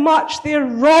how much they're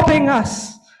robbing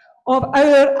us of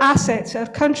our assets, our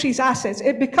country's assets.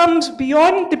 It becomes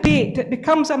beyond debate. It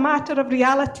becomes a matter of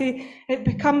reality. It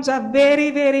becomes a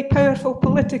very, very powerful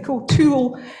political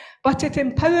tool, but it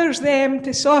empowers them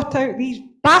to sort out these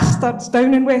bastards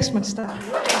down in Westminster.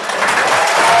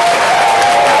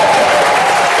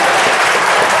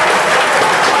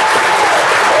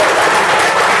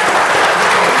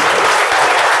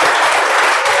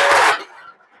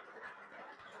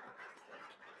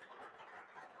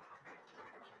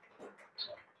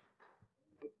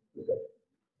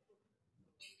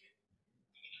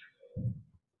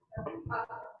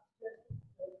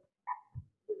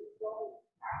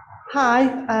 Hi,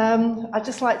 I'd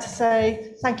just like to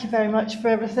say thank you very much for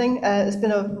everything. It's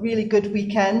been a really good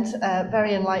weekend,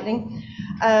 very enlightening.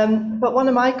 But one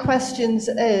of my questions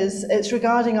is, it's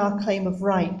regarding our claim of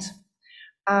right.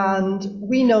 And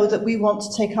we know that we want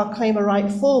to take our claim of right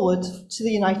forward to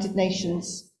the United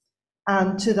Nations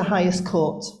and to the highest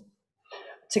court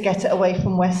to get it away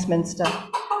from Westminster.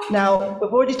 Now,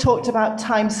 we've already talked about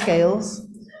timescales,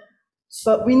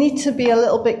 but we need to be a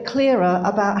little bit clearer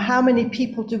about how many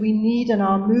people do we need in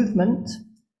our movement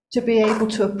to be able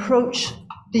to approach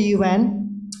the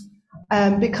UN,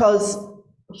 because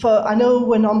I know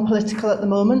we're non-political at the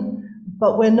moment,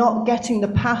 but we're not getting the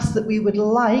pass that we would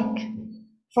like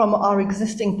from our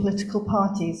existing political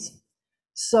parties.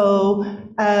 So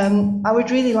I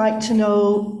would really like to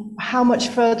know how much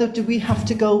further do we have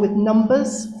to go with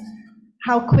numbers?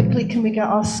 How quickly can we get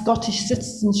our Scottish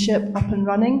citizenship up and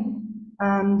running?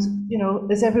 And, you know,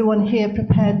 is everyone here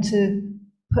prepared to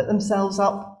put themselves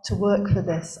up to work for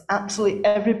this? Absolutely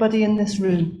everybody in this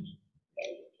room.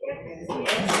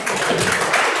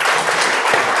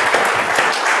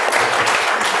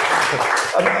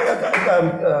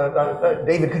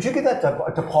 David, could you give that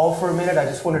to Paul for a minute? I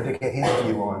just wanted to get his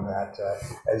view on that.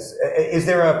 Is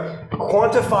there a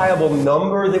quantifiable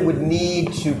number that would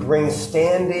need to bring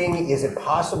standing? Is it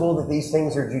possible that these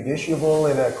things are judiciable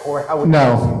in a court? How would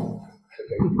No.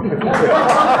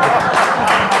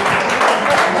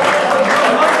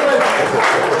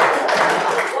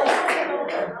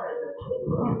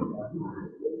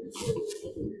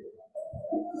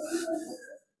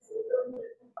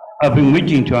 I've been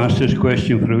waiting to ask this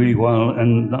question for a wee while,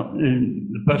 and that,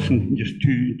 the person just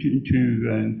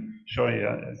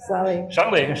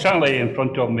Sally in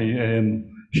front of me,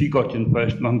 she got in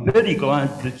first, and I'm very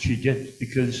glad that she did,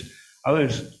 because I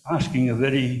was asking a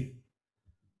very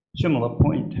similar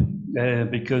point,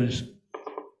 because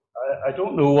I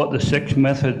don't know what the 6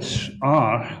 methods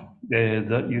are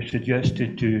that you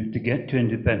suggested to get to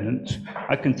independence.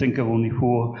 I can think of only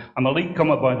 4. I'm a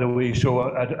latecomer, by the way, so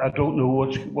I don't know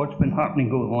what's been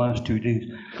happening over the last 2 days.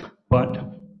 But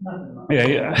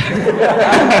yeah.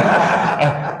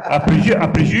 I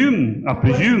presume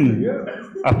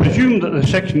that the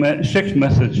 6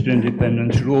 methods to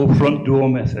independence are all front door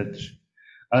methods.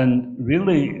 And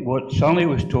really, what Sally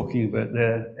was talking about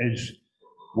there is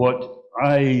what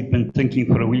I've been thinking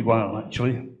for a wee while,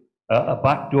 actually. A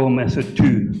backdoor method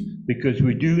too, because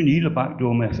we do need a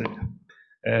backdoor method.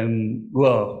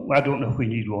 Well, I don't know if we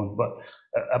need one, but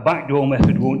a backdoor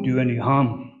method won't do any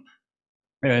harm,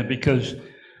 because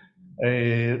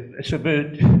it's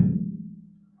about,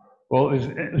 well,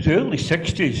 it was the early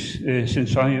 60s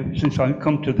since I've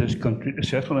come to this country to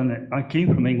settle in it. I came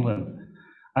from England,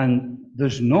 and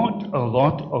there's not a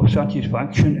lot of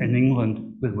satisfaction in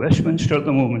England with Westminster at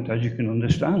the moment, as you can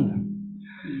understand.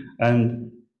 And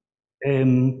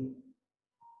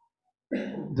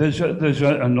there's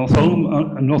a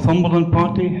Northumberland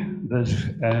party.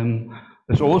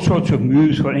 There's all sorts of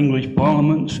moves for English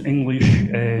parliaments, English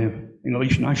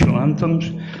national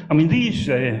anthems. I mean,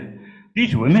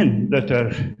 these women that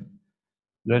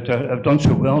have done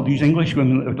so well, these English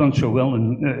women that have done so well,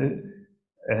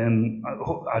 and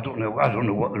I don't know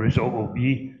what the result will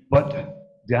be, but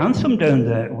the anthem down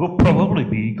there will probably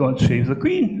be "God Save the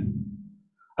Queen,"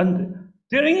 and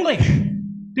they're English.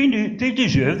 They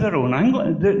deserve their own anthem,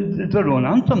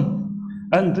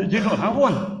 and they don't have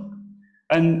one.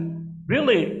 And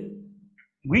really,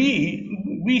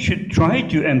 we should try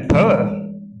to empower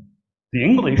the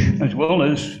English as well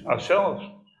as ourselves,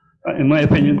 in my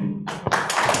opinion.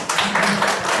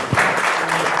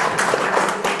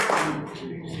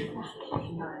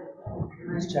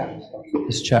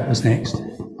 This chat was next.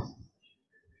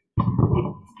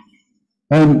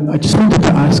 I just wanted to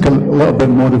ask a little bit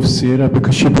more of Sara,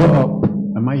 because she brought up,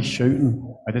 am I shouting?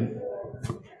 I didn't.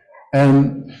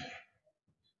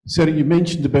 Sara, you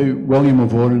mentioned about William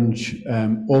of Orange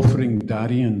offering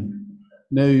Darien.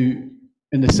 Now, in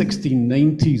the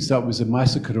 1690s, that was a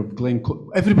massacre of Glencoe.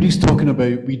 Everybody's talking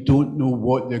about, we don't know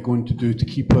what they're going to do to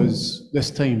keep us this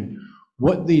time.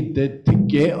 What they did to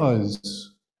get us,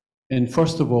 and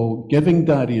first of all, giving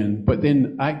Darien, but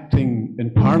then acting in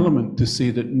Parliament to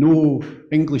say that no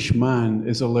English man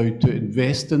is allowed to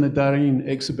invest in a Darien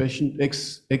expedition.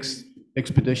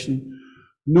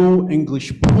 No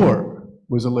English port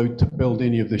was allowed to build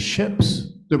any of the ships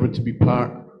that were to be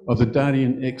part of the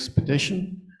Darien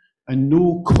expedition, and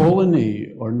no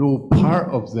colony or no part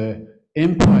of the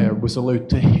empire was allowed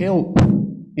to help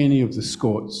any of the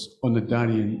Scots on the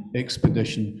Darien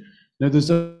expedition. Now,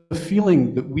 there's a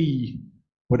feeling that we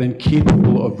were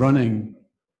incapable of running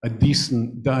a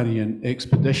decent Darien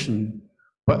expedition,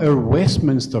 but our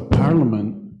Westminster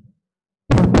Parliament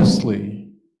purposely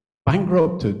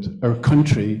bankrupted our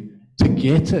country to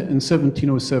get it in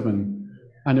 1707,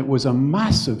 and it was a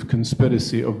massive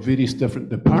conspiracy of various different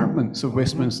departments of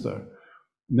Westminster.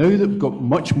 Now that we've got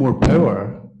much more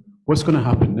power, what's going to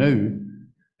happen now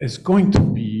is going to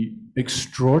be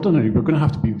extraordinary. We're going to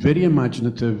have to be very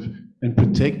imaginative in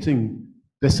protecting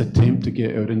this attempt to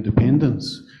get our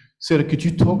independence. Sara, could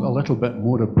you talk a little bit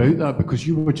more about that? Because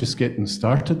you were just getting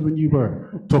started when you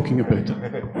were talking about it. I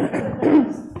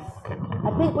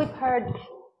think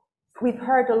we've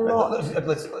heard a lot.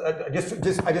 I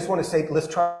just want to say, let's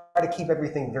try to keep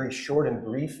everything very short and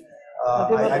brief.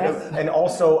 And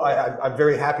also, I'm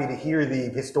very happy to hear the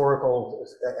historical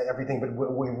everything, but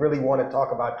we really want to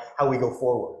talk about how we go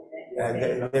forward.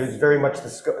 And there's very much the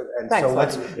scope, and so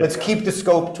let's keep the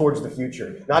scope towards the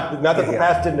future. Not that the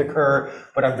past didn't occur,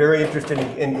 but I'm very interested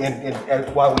in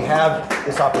while we have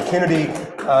this opportunity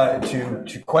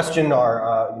to question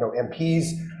our MPs,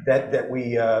 that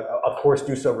we of course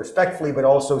do so respectfully, but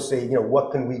also say,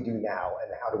 what can we do now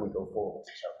and how do we go forward?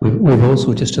 So. We've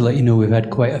also, just to let you know, we've had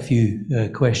quite a few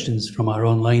questions from our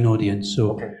online audience,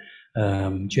 so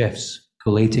Jeff's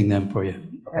collating them for you.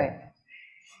 Right.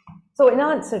 So in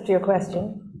answer to your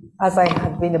question, as I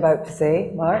had been about to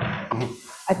say, Mark,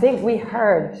 I think we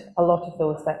heard a lot of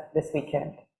those this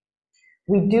weekend.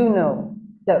 We do know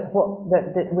that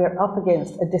we're up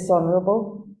against a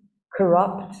dishonourable,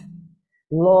 corrupt,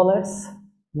 lawless,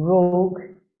 rogue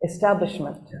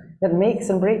establishment that makes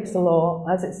and breaks the law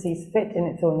as it sees fit in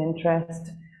its own interest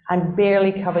and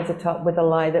barely covers it up with a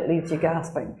lie that leaves you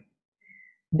gasping.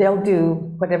 They'll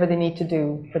do whatever they need to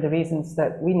do for the reasons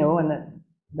that we know and that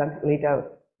Doug laid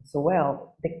out so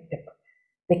well.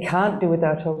 They can't do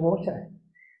without our water.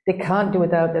 They can't do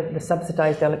without the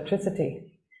subsidised electricity.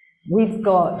 We've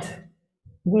got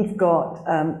 5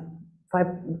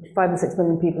 and 6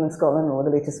 million people in Scotland, or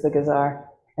the latest figures are,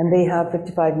 and they have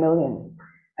 55 million.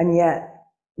 And yet,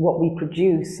 what we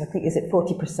produce, I think, is it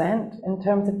 40% in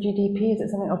terms of GDP? Is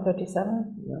it something, or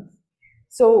 37? Yeah.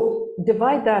 So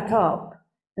divide that up,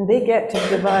 and they get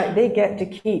to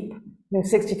keep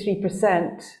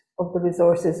 63% of the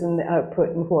resources and the output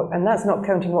and what, and that's not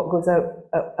counting what goes out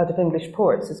of English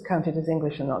ports. It's counted as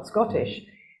English and not Scottish.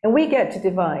 And we get to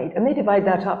divide, and they divide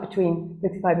that up between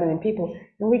 55 million people,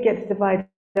 and we get to divide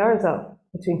ours up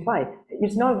between 5.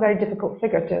 It's not a very difficult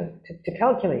figure to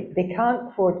calculate. They can't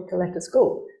afford to let us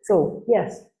go. So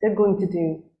yes, they're going to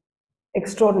do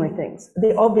extraordinary things.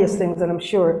 The obvious things that I'm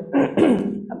sure,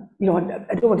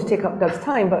 I don't want to take up Doug's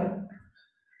time, but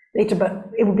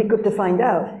it would be good to find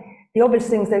out. The obvious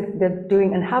things that they're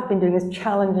doing and have been doing is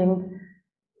challenging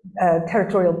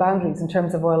territorial boundaries in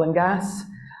terms of oil and gas.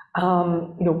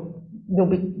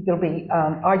 There'll be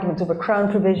arguments over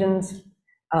Crown provisions,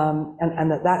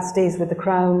 and that stays with the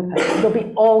Crown. There'll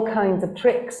be all kinds of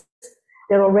tricks.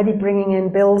 They're already bringing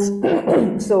in bills.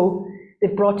 So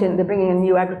they're bringing in a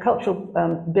new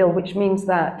agricultural bill, which means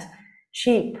that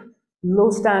cheap,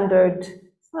 low standard,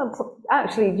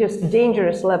 actually just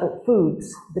dangerous level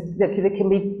foods that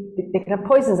they can have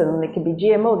poisons in them, they can be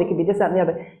GMO, they can be this, that, and the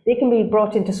other. They can be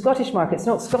brought into Scottish markets,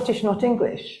 not Scottish, not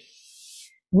English.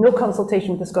 No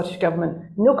consultation with the Scottish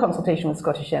government, no consultation with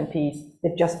Scottish MPs.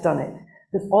 They've just done it.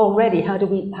 There's already, how do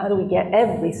we get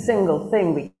every single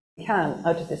thing we can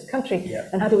out of this country,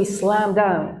 and how do we slam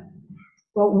down?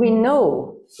 Well, we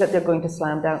know that they're going to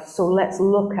slam down, so let's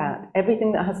look at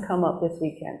everything that has come up this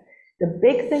weekend. The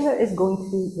big thing that is going to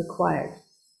be required,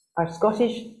 our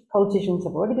Scottish politicians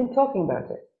have already been talking about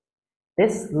it,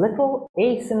 this little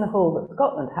ace in the hole that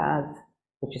Scotland has,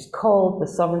 which is called the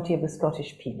sovereignty of the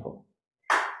Scottish people.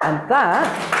 And that,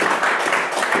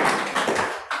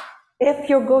 if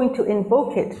you're going to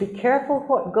invoke it, be careful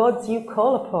what gods you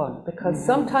call upon, because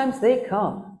sometimes they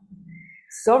come.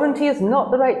 Sovereignty is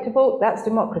not the right to vote, that's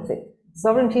democracy.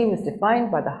 Sovereignty was defined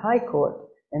by the High Court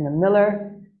in the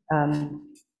Miller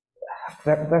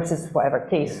versus whatever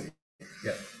case,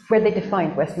 where they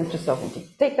defined Westminster sovereignty.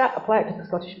 Take that, apply it to the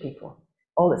Scottish people.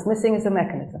 All that's missing is a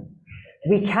mechanism.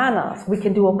 We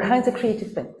can do all kinds of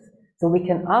creative things. So we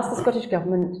can ask the Scottish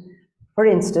Government, for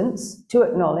instance, to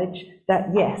acknowledge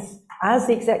that yes, as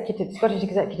the Scottish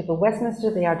Executive of Westminster,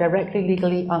 they are directly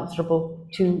legally answerable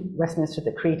to Westminster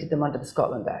that created them under the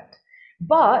Scotland Act.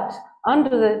 But under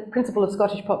the principle of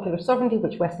Scottish popular sovereignty,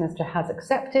 which Westminster has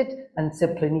accepted and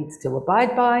simply needs to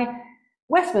abide by,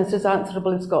 Westminster is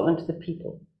answerable in Scotland to the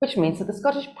people, which means that the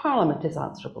Scottish Parliament is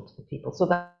answerable to the people. So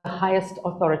the highest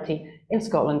authority in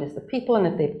Scotland is the people, and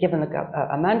if they've given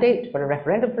a mandate for a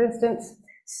referendum, for instance,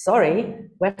 sorry,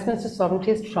 Westminster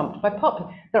sovereignty is trumped by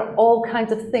popular. There are all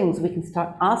kinds of things we can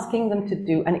start asking them to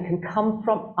do, and it can come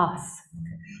from us.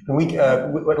 And we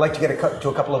would like to get to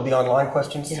a couple of the online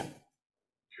questions. Yeah.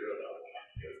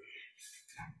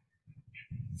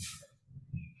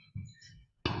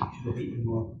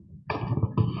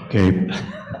 Okay,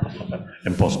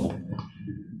 impossible.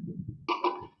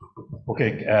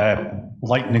 Okay,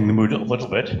 lightening the mood a little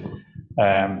bit.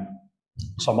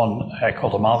 Someone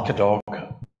called a Malka dog,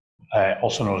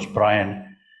 also known as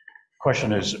Brian.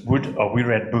 Question is, would a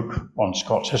we-read book on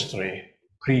Scots history,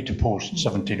 pre to post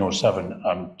 1707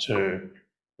 and to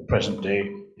the present day,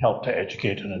 help to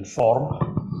educate and inform?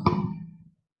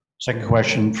 Second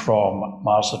question from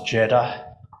Marsa Jeddah.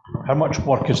 How much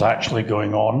work is actually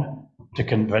going on to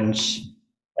convince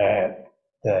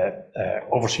the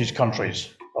overseas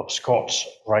countries of Scots'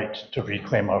 right to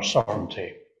reclaim our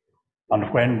sovereignty? And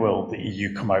when will the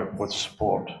EU come out with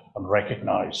support and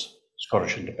recognise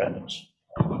Scottish independence?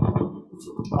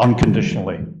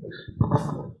 Unconditionally.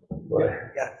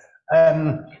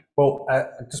 Well,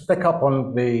 just pick up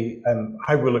on the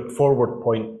how we look forward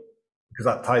point, because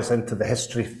that ties into the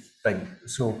history thing.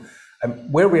 So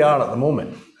where we are at the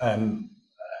moment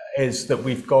is that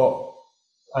we've got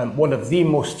one of the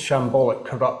most shambolic,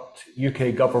 corrupt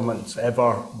UK governments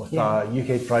ever, with a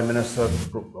UK Prime Minister who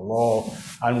broke the law,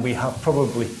 and we have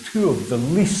probably two of the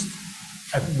least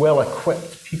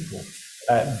well-equipped people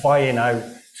vying out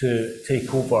to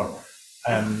take over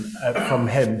from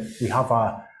him. We have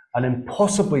an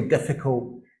impossibly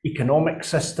difficult economic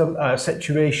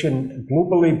situation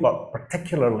globally, but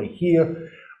particularly here.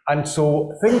 And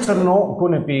so things are not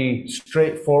going to be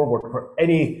straightforward for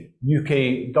any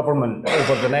UK government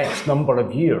over the next number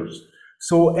of years.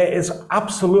 So it is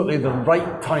absolutely the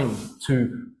right time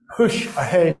to push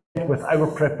ahead with our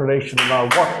preparation and our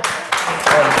work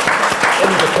on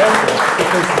independence,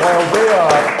 because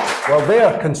while they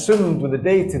are consumed with the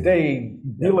day-to-day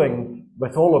dealing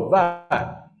with all of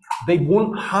that, they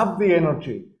won't have the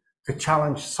energy to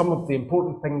challenge some of the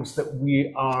important things that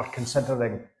we are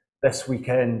considering this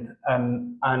weekend.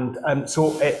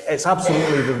 So it's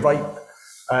absolutely the right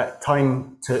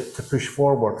time to push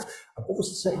forward. What was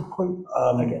the second point?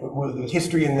 The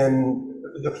history, and then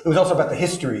it was also about the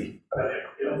history.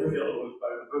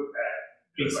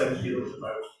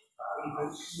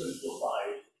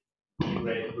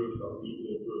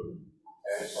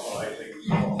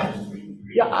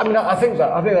 Yeah, I mean, I think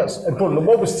that's important.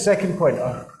 What was the second point?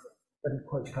 I didn't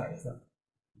quite catch that.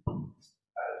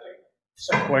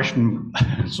 Second question,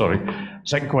 sorry.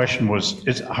 Second question was: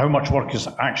 is how much work is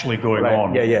actually going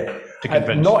on? Yeah. To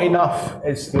convince. Not enough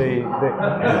is the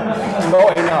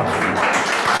not enough.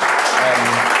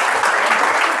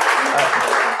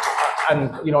 And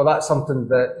that's something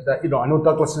that I know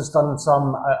Douglas has done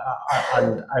some,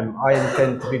 and I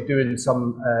intend to be doing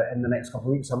some in the next couple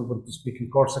of weeks. I'm going to speak in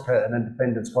Corsica at an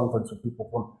independence conference with people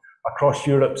from across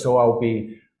Europe, so I'll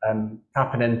be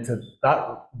tapping into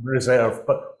that reserve.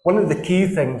 But one of the key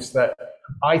things that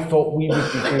I thought we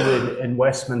would be doing in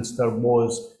Westminster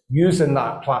was using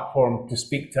that platform to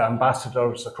speak to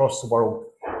ambassadors across the world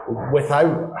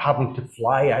without having to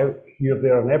fly out here,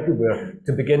 there and everywhere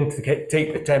to begin to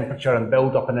take the temperature and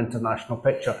build up an international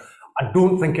picture. I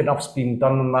don't think enough's been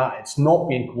done on that. It's not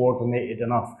being coordinated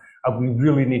enough, and we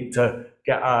really need to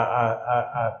get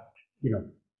a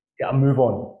move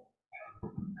on.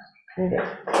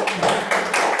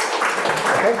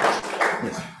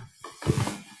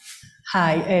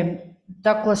 Hi,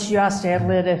 Douglas, you asked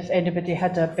earlier if anybody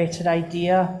had a better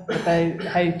idea about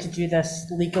how to do this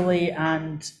legally,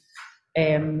 and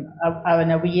in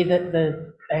a way that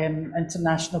the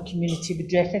international community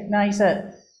would recognise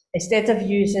it. Instead of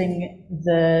using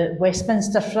the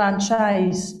Westminster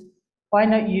franchise, why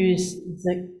not use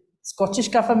the Scottish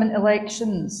Government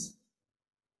elections,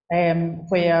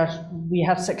 where we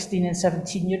have 16 and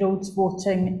 17-year-olds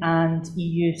voting and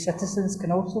EU citizens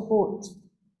can also vote?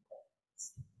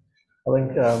 I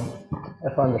think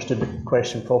if I understood the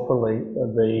question properly,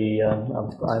 I'm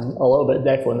a little bit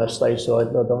deaf on this slide, so I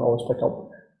don't always pick up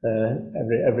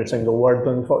every single word,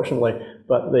 unfortunately.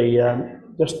 But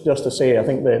just to say, I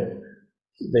think that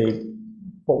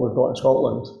what we've got in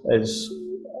Scotland is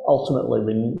ultimately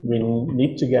we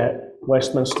need to get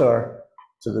Westminster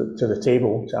to the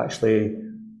table to actually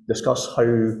discuss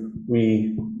how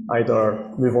we either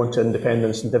move on to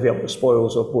independence and divvy up the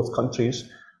spoils of both countries.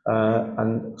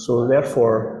 And so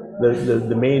therefore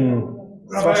the main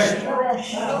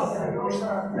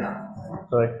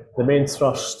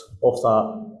thrust of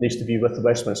that needs to be with the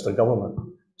Westminster government.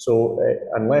 So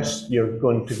unless you're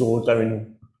going to go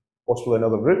down possibly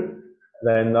another route,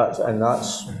 then that's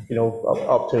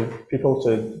up to people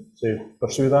to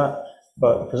pursue that.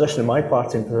 But the position of my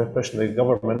party and the position of the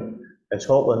government in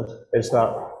Scotland is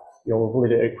that we've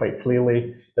laid it out quite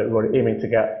clearly that we're aiming to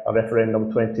get a referendum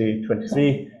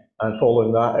 2023, and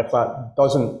following that, if that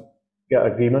doesn't get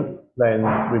agreement, then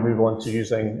we move on to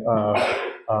using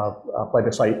a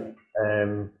plebiscite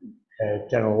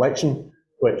general election,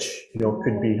 which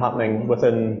could be happening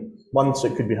within months.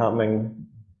 It could be happening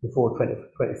before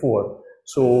 2024.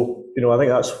 So I think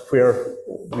that's where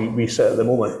we sit at the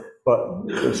moment. But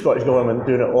the Scottish Government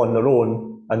doing it on their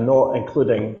own and not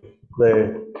including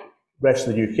the rest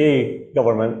of the UK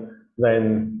government,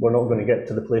 then we're not going to get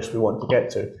to the place we want to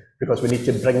get to, because we need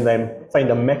to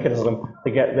find a mechanism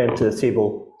to get them to the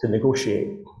table to negotiate.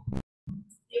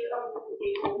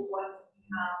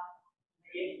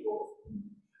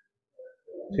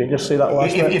 Can you just say that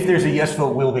last bit? If there's a yes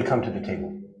vote, will they come to the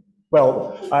table?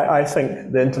 Well, I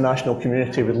think the international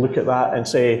community would look at that and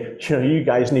say, you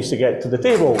guys need to get to the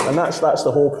table, and that's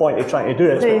the whole point of trying to do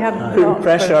it. Putting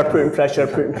pressure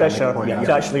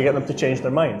to actually get them to change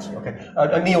their minds. Okay.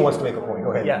 Neale wants to make a point.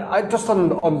 Go ahead. Yeah, just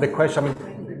on the question. I mean,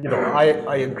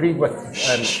 I agree with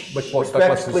what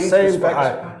Douglas is saying, but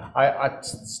I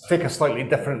take a slightly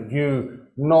different view,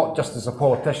 not just as a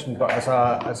politician, but as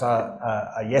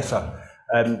a yeser.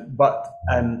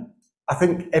 I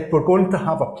think if we're going to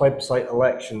have a plebiscite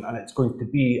election and it's going to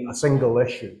be a single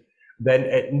issue, then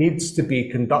it needs to be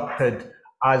conducted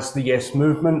as the Yes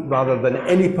Movement rather than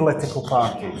any political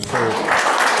party. So,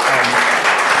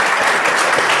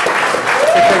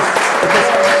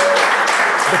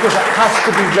 because it has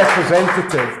to be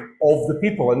representative of the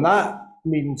people. And that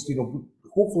means,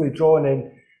 hopefully drawing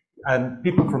in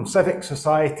people from civic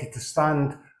society to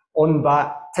stand on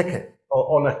that ticket,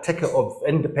 or on a ticket of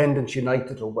Independence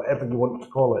United, or whatever you want to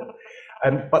call it.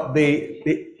 But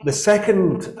the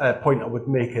second point I would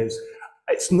make is,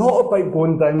 it's not about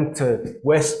going down to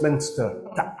Westminster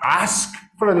to ask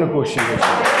for a negotiation.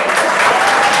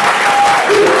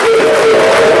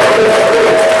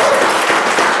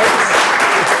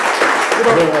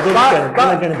 I don't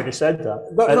think anybody said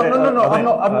that. No, I'm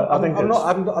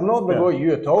not going to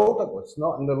you at all, Douglas.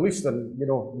 Not in the least, and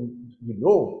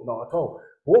not at all.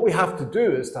 What we have to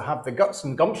do is to have the guts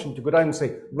and gumption to go down and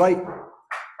say, right,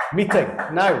 meeting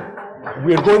now.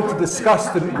 We're going to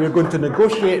discuss, we're going to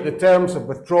negotiate the terms of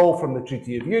withdrawal from the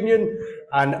Treaty of Union,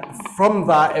 and from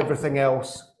that, everything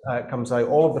else comes out.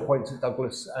 All of the points that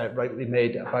Douglas rightly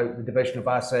made about the division of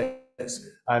assets,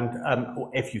 and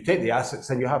if you take the assets,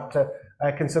 then you have to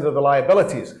consider the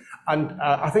liabilities. And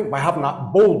I think by having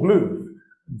that bold move,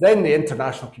 then the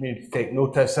international community take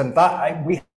notice, and that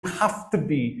we have to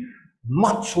be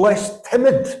much less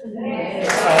timid.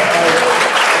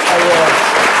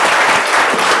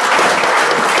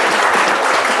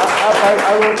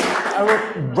 Our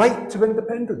right to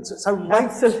independence. It's our right.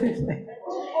 Absolutely.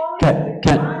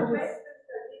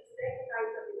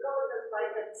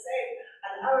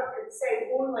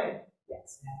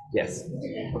 Yes.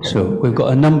 So we've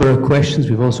got a number of questions.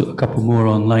 We've also got a couple more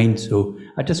online. So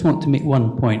I just want to make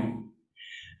one point.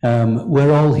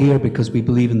 We're all here because we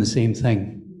believe in the same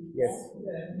thing. Yes.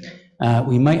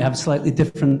 We might have slightly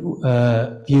different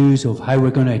views of how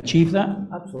we're going to achieve that.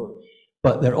 Absolutely.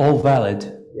 But they're all valid.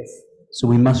 Yes. So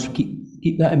we must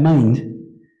keep that in mind.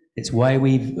 It's why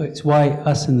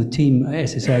us and the team at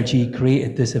SSRG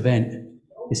created this event,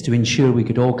 is to ensure we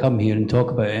could all come here and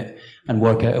talk about it and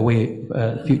work out a way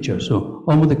the future. So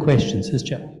on with the questions. This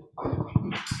chap.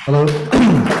 Hello.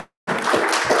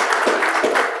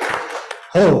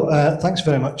 Hello. Thanks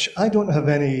very much. I don't have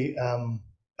any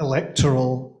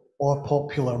electoral or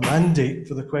popular mandate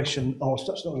for the question. Oh,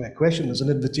 that's not really a question. There's an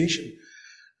invitation.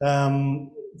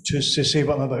 To say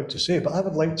what I'm about to say, but I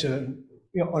would like to,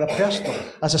 on a personal,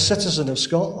 as a citizen of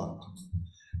Scotland,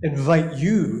 invite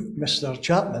you, Mr.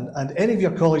 Chapman, and any of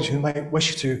your colleagues who might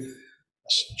wish to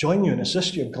join you and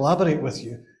assist you and collaborate with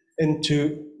you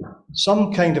into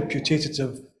some kind of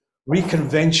putative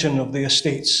reconvention of the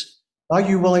estates. Are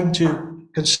you willing to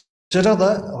consider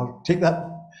that, or take that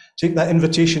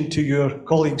invitation to your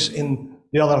colleagues in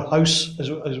the other house, as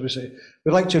we say?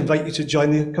 We'd like to invite you to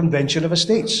join the Convention of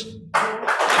Estates.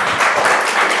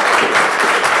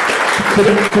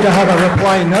 Could I have a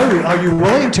reply now? Are you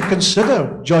willing to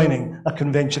consider joining a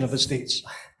Convention of Estates?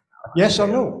 Yes or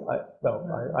no?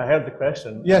 I heard the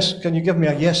question. Yes, can you give me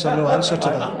a yes or no answer to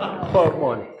that? Come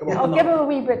on. I'll give him a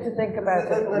wee bit to think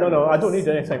about it. No, I don't need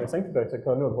any time to think about it, because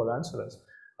I know what the answer is.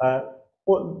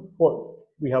 What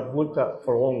we have looked at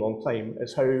for a long time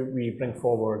is how we bring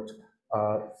forward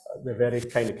the very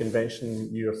kind of convention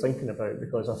you're thinking about,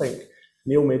 because I think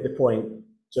Neale made the point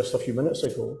just a few minutes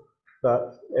ago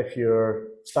that if you're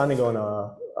standing on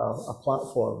a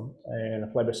platform in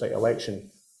a plebiscite election,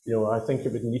 I think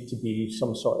it would need to be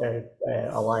some sort of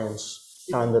alliance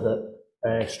candidate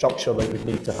structure that we'd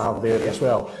need to have there as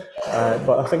well.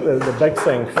 But I think the big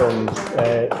thing from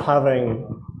having,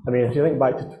 if you think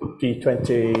back to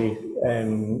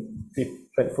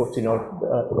pre-2014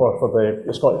 or for the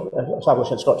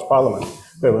establishment of Scottish Parliament,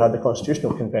 where we had the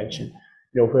Constitutional Convention,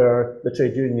 where the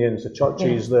trade unions, the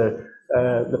churches, the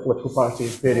political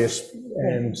parties, various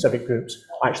civic groups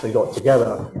actually got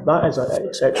together. That is an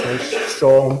exceptionally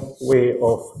strong way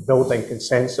of building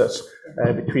consensus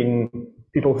between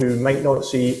people who might not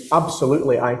see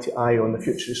absolutely eye to eye on the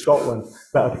future of Scotland,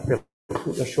 but are prepared to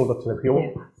put their shoulder to the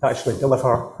wheel to actually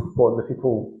deliver what the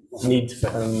people need.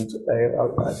 And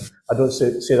I don't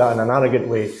say that in an arrogant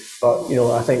way, but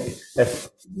I think if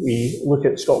we look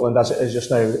at Scotland as it is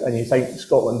just now, and you think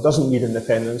Scotland doesn't need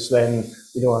independence, then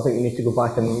I think you need to go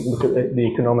back and look at the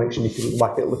economics. You need to go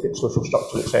back and look at social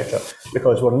structure, etc.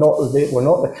 Because we're not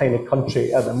the kind of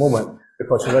country at the moment,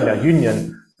 because we're in a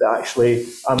union that actually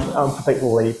I'm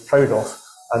particularly proud of.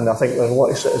 And I think there's a lot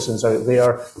of citizens out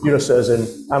there. You're a citizen,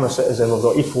 I'm a citizen, we've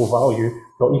got equal value,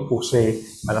 got equal say,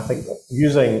 and I think that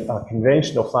using a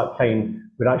convention of that kind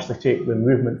would actually take the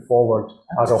movement forward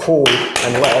as a whole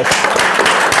and let us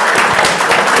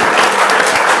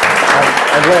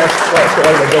go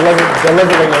on with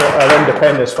delivering our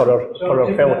independence for our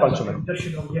fellow countrymen.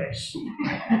 Yes.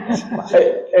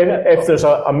 If there's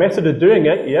a method of doing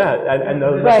it, yeah, and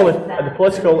the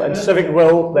political and civic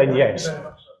will, then yes.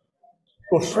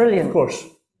 Of course. Brilliant. Of course.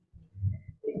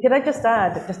 could I just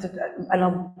add, and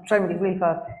I'll try and make it really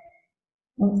fast.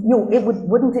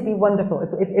 Wouldn't it be wonderful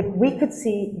if we could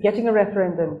see getting a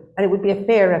referendum, and it would be a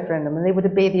fair referendum, and they would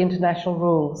obey the international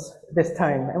rules this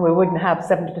time, and we wouldn't have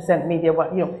 70% media.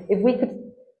 If we could,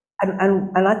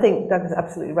 and I think Doug is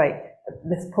absolutely right.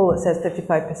 This poll that says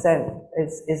 55%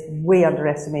 is way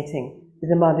underestimating the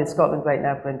demand in Scotland right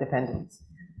now for independence.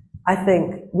 I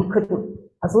think we could,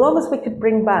 as long as we could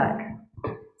bring back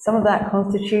some of that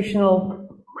constitutional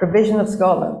provision of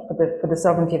Scotland for the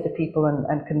sovereignty of the people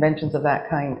and conventions of that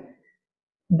kind,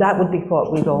 that would be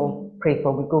what we'd all pray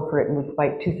for. We'd go for it and we'd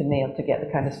fight tooth and nail to get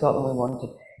the kind of Scotland we wanted.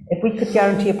 If we could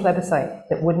guarantee a plebiscite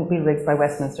that wouldn't be rigged by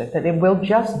Westminster, that it will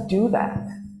just do that,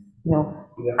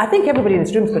 I think everybody in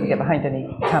this room is going to get behind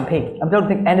any campaign. I don't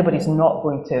think anybody's not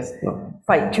going to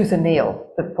fight tooth and nail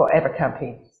for whatever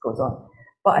campaign goes on.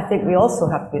 But I think we also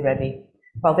have to be ready,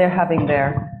 while they're having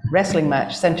their wrestling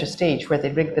match centre stage, where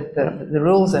they rig the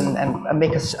rules and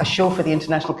make a show for the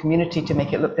international community to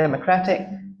make it look democratic,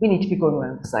 we need to be going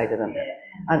around the side of them.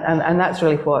 And that's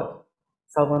really what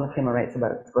Salvador Klima writes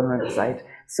about, going around the side.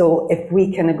 So if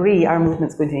we can agree our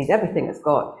movement's going to need everything it's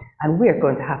got, and we're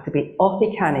going to have to be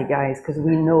awfully canny, guys, because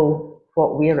we know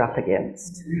what we're up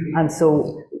against. And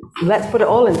so let's put it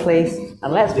all in place,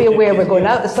 and let's be aware we're going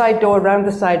out the side door, round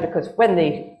the side, because when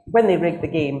they rig the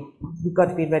game, we've got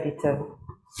to be ready to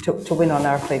win on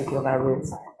our playing field, our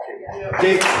rules.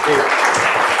 Dave.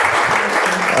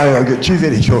 I've got two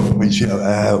very short points here.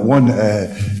 One, I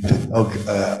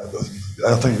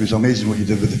think it was amazing what you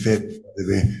did with the FET.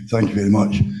 Thank you very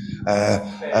much.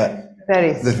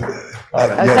 Very. Excellent.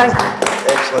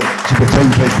 Keep it time,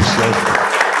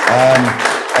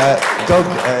 Doug,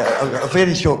 a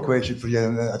very short question for you,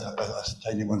 and a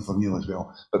tiny one for Neale as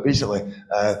well. But basically,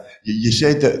 you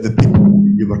said that the people,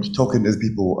 you were talking to the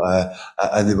people,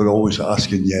 and they were always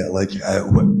asking you, like,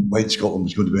 when Scotland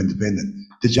was going to be independent.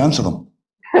 Did you answer them?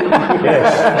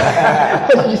 Yes.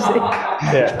 What did you say?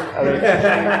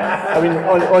 Yeah, I mean,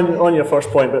 on your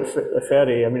first point about the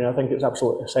ferry, I mean, I think it's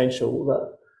absolutely essential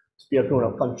that to be a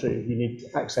grown-up country, you need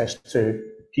access to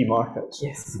key markets,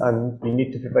 and you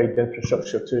need to provide the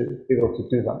infrastructure to be able to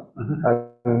do that.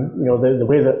 And the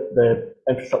way that the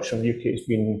infrastructure in the UK has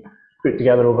been put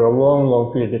together over a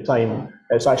long period of time,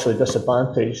 it's actually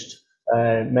disadvantaged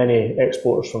many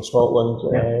exporters from Scotland.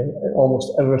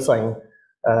 Almost everything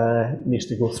needs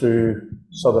to go through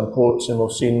southern ports, and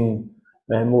we've seen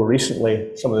more recently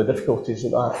some of the difficulties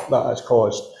that has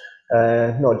caused,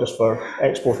 not just for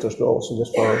exporters but also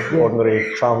just for ordinary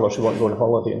travellers who want to go on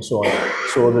holiday and so on.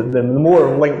 So the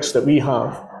more links that we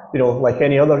have, like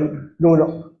any other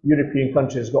grown-up European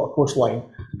country has got a coastline,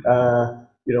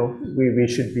 we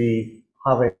should be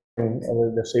having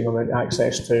the same amount of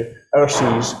access to our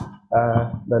seas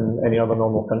than any other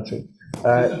normal country.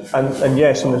 And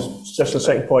yes, and there's just a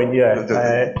second point,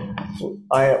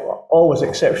 I always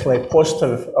exceptionally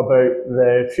positive about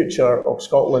the future of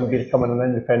Scotland becoming an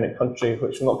independent country,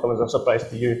 which will not come as a surprise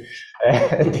to you,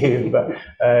 Dave, but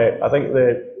I think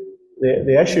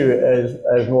the issue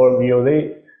is more,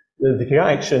 the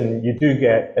reaction you do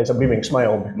get is a beaming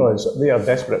smile, because they are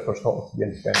desperate for Scotland to be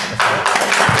independent.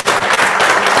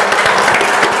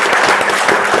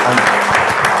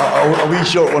 A wee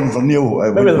short one for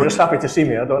Neale. Maybe they're just happy to see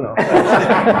me, I don't know.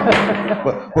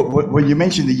 But when you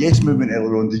mentioned the Yes movement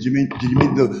earlier on, did you mean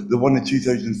the one in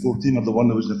 2014 or the one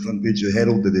that was on the front page of the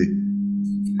Herald today?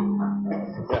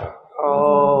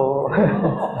 Oh.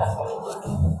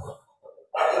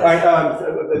 Right,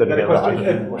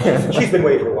 she's been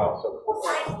waiting for a while, so.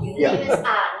 Yeah.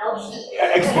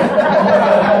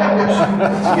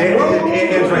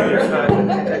 Anne's right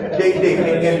there. Dave,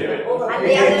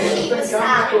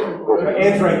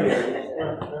 Anne's right there.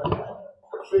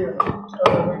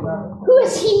 Who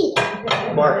is he?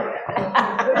 Mark.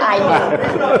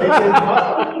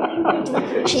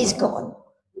 She's gone.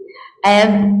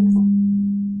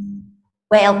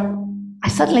 Well, I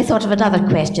suddenly thought of another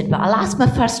question, but I'll ask my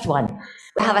first one.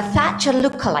 We have a Thatcher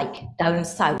lookalike down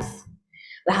south.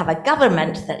 We have a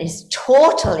government that is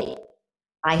totally,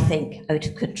 I think, out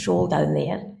of control down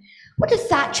there. What did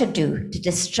Thatcher do to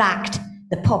distract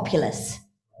the populace?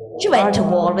 She went to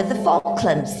war with the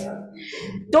Falklands.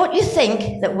 Don't you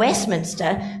think that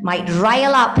Westminster might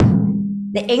rile up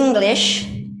the English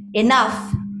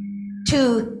enough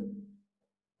to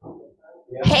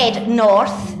head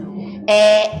north?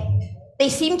 They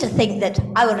seem to think that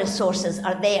our resources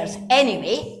are theirs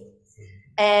anyway.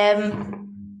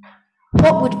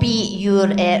 What would be your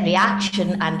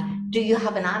reaction, and do you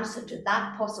have an answer to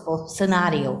that possible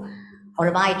scenario, or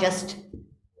am I just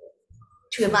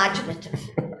too imaginative?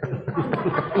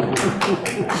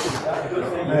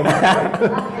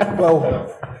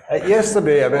 Well,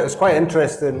 yesterday, I mean, it was quite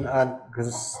interesting,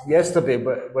 because yesterday,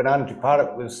 when Andrew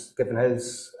Parrott was giving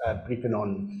his briefing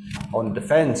on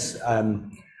defence,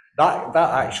 that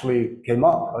actually came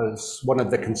up as one of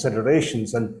the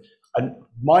considerations, and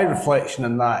my reflection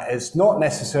on that is not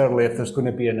necessarily if there's going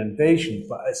to be an invasion,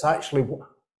 but it's actually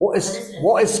what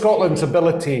is Scotland's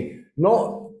ability,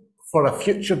 not for a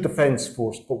future defence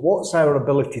force, but what's our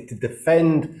ability to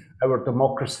defend our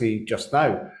democracy just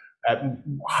now?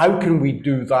 How can we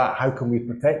do that? How can we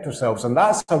protect ourselves? And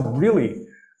that's a really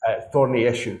thorny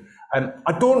issue. And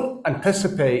I don't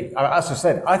anticipate, as I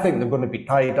said, I think they're going to be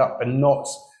tied up in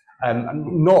knots,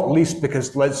 not least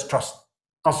because Liz Truss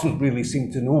doesn't really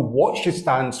seem to know what she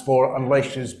stands for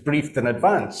unless she's briefed in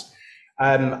advance.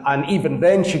 And even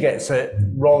then she gets it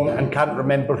wrong and can't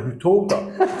remember who told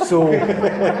her. So,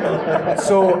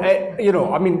 you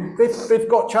know, I mean, they've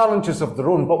got challenges of their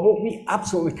own, but what we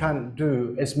absolutely can't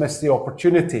do is miss the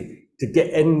opportunity to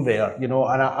get in there, you know,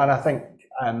 and I think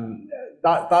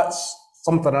that's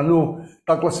something I know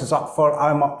Douglas is up for,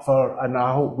 I'm up for, and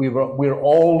I hope we're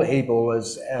all able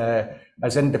as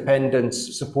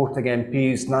independents supporting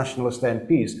MPs, nationalist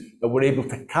MPs, that we're able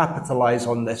to capitalise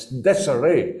on this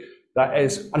disarray that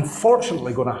is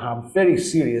unfortunately going to have very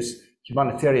serious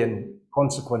humanitarian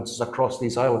consequences across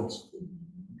these islands.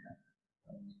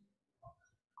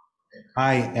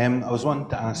 Hi, I was wanting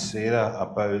to ask Sarah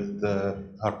about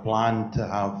her plan to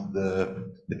have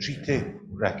the treaty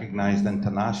recognised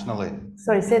internationally.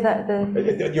 Sorry, say that.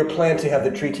 Your plan to have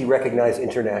the treaty recognised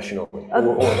internationally,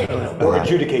 or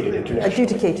adjudicated internationally.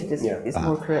 Adjudicated is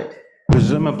more correct.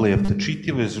 Presumably, if the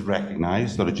treaty was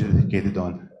recognised or adjudicated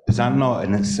on, does that not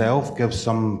in itself give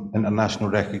some international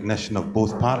recognition of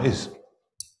both parties?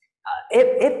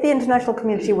 If the international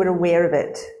community were aware of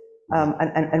it,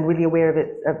 and really aware of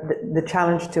it, of the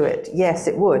challenge to it, yes,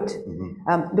 it would.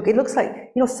 Mm-hmm. Look, it looks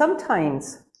like, you know,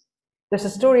 sometimes there's a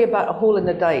story about a hole in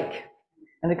the dike,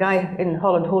 and a guy in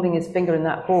Holland holding his finger in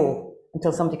that hole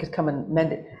until somebody could come and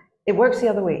mend it. It works the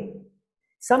other way.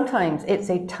 Sometimes it's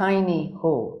a tiny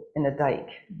hole in the dike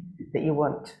that you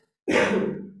want.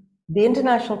 The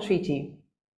international treaty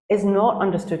is not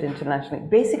understood internationally,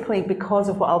 basically because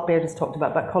of what Albert has talked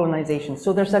about colonisation.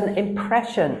 So there's an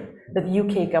impression that the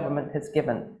UK government has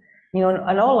given, you know,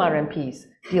 and all our MPs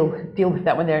deal with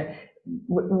that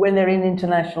when they're in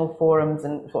international forums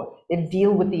and so on. They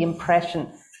deal with the impression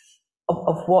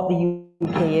of what the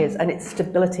UK is and its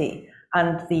stability,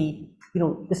 and the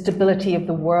stability of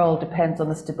the world depends on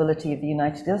the stability of the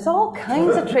United States. There's all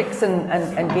kinds of tricks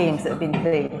and games that have been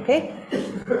played, okay?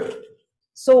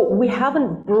 So we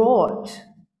haven't brought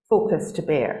focus to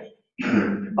bear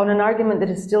on an argument that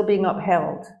is still being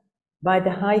upheld by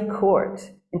the High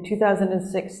Court in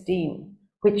 2016,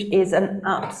 which is an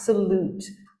absolute,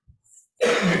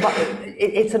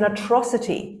 it's an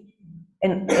atrocity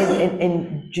in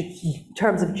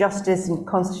terms of justice and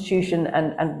constitution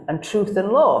and truth and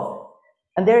law.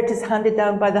 And there it is handed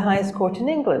down by the highest court in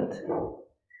England.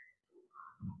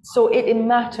 So it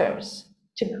matters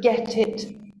to get it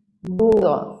ruled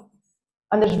on.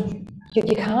 And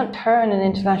you can't turn an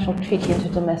international treaty into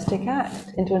a domestic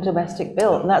act, into a domestic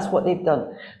bill, and that's what they've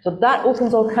done. So that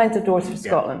opens all kinds of doors for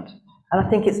Scotland. And I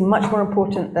think it's much more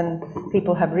important than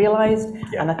people have realised,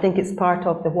 and I think it's part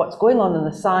of what's going on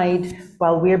the side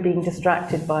while we're being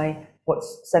distracted by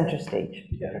what's centre stage.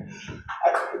 Yeah.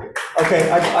 Okay,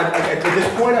 at this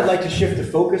point I'd like to shift the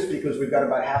focus because we've got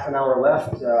about half an hour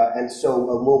left, and so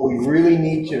what we really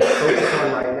need to focus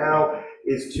on right now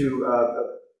is to,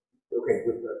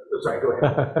 sorry, go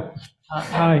ahead.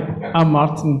 Hi, I'm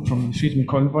Martin from the Freedom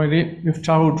Convoy Rate. We've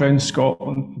travelled around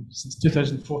Scotland since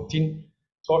 2014,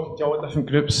 talking to all different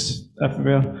groups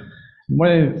everywhere. And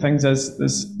one of the things is the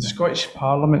Scottish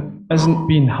Parliament isn't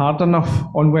being hard enough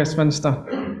on Westminster.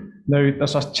 Now,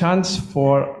 there's a chance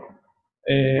for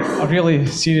a really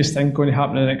serious thing going to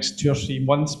happen in the next 2 or 3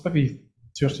 months, maybe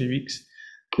 2 or 3 weeks.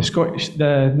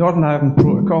 The Northern Ireland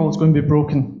Protocol is going to be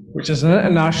broken, which is an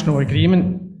international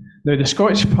agreement. Now, the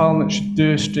Scottish Parliament should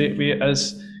do straight away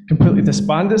is completely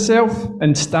disband itself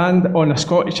and stand on a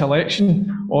Scottish election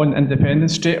on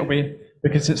independence straight away,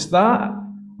 because it's that,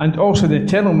 and also the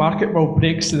internal market will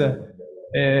breaks the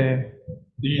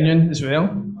union as well.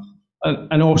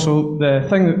 And also the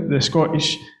thing that the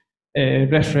Scottish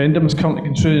referendum is currently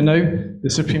going through now, the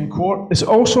Supreme Court, is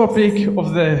also a break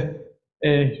of the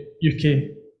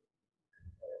UK.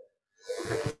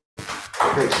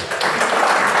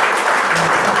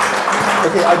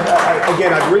 Okay,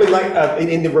 again, I'd really like,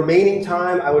 in the remaining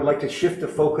time, I would like to shift the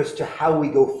focus to how we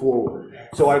go forward.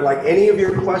 So I'd like any of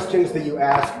your questions that you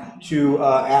ask to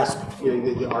ask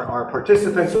our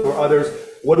participants or others,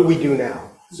 what do we do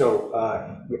now? So,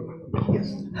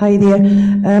 yes. Hi there.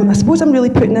 I suppose I'm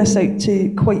really putting this out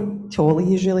to all of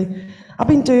you, really. I've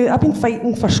been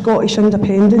fighting for Scottish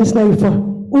independence now for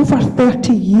over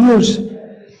 30 years.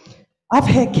 I've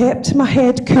kept my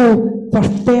head cool for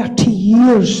 30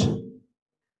 years.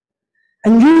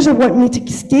 And you want me to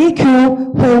stay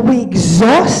cool while we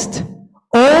exhaust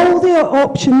all the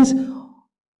options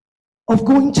of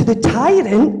going to the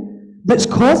tyrant that's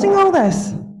causing all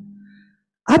this.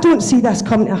 I don't see this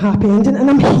coming to a happy ending,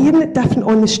 and I'm hearing it different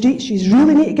on the streets. You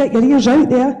really need to get your ears out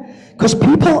there, because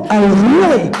people are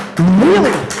really,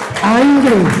 really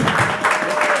angry.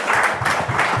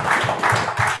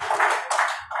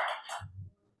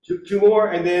 Two more,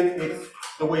 and then it's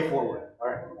the way forward. All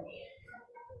right.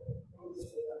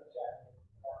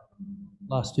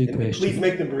 Last two questions. Please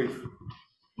make them brief.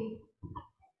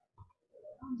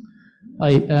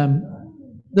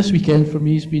 This weekend for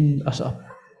me has been a sort of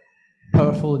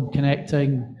powerful in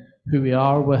connecting who we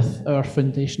are with our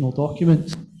foundational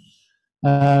documents.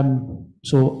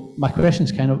 So my question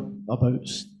is kind of about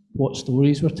what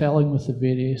stories we're telling with the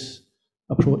various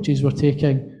approaches we're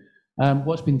taking.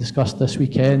 What's been discussed this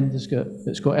weekend,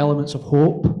 it's got elements of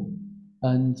hope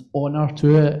and honour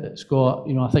to it. It's got,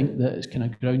 I think that it's kind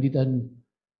of grounded in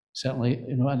certainly,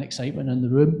 an excitement in the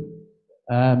room.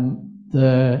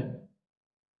 The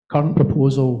current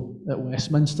proposal at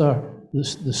Westminster,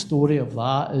 the story of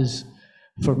that is,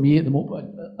 for me at the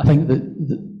moment, I think that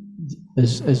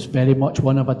is very much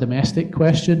one of a domestic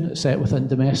question, set within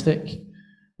domestic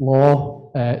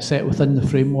law, set within the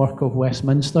framework of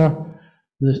Westminster.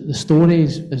 The story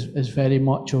is very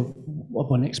much of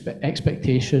an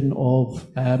expectation of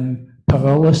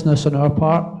powerlessness on our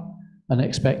part, an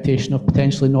expectation of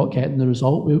potentially not getting the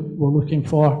result we're looking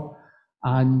for,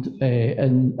 and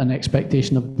an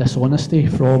expectation of dishonesty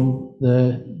from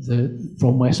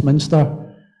from Westminster.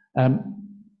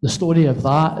 The story of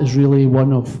that is really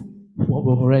one of what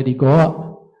we've already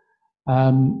got.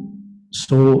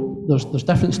 So there's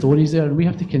different stories there, and we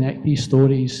have to connect these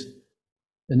stories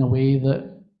in a way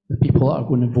that the people that are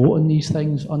going to vote on these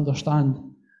things understand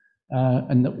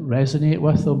and that resonate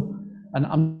with them. And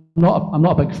I'm not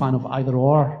a big fan of either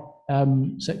or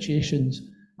situations.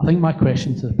 I think my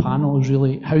question to the panel is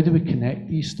really, how do we connect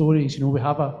these stories? We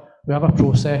have a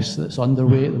process that's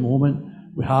underway at the moment.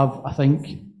 We have, I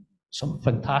think, some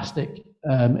fantastic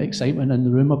excitement in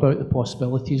the room about the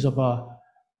possibilities of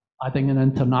adding an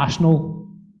international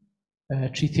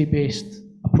treaty-based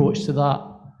approach to that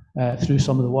through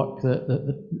some of the work that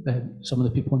some of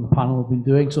the people on the panel have been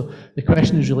doing. So the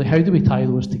question is really, how do we tie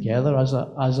those together as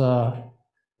a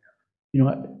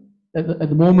at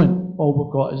the moment, all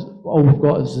we've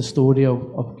got is the story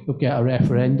of get a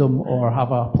referendum or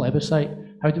have a plebiscite.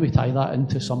 How do we tie that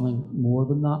into something more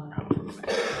than that?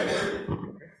 Do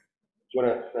you want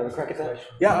to have a crack at that?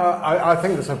 Yeah, I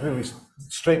think there's a really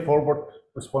straightforward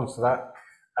response to that,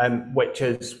 which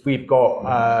is we've got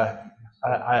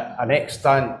an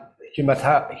extant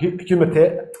humanitarian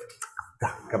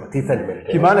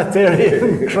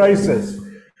crisis.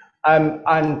 And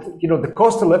the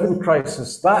cost of living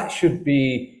crisis, that should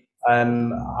be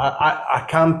a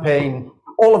campaign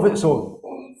all of its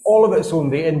own,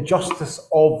 the injustice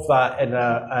of that in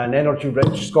an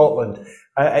energy-rich Scotland.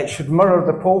 It should mirror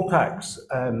the poll tax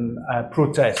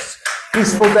protests,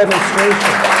 peaceful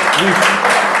demonstration. We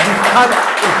can't,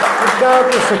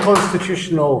 regardless of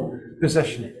constitutional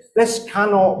position, this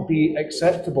cannot be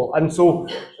acceptable. And so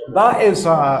that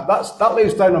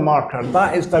lays down a marker, and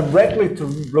that is directly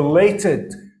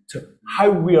related to how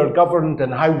we are governed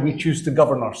and how we choose to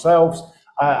govern ourselves.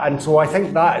 And so I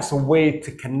think that is a way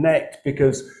to connect,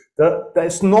 because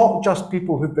it's not just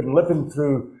people who've been living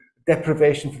through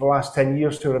deprivation for the last 10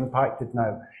 years who are impacted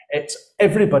now. It's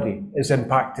everybody is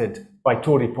impacted by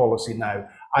Tory policy now.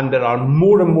 And there are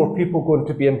more and more people going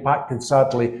to be impacted,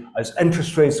 sadly, as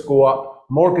interest rates go up,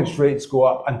 mortgage rates go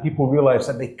up, and people realise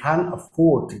that they can't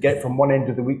afford to get from one end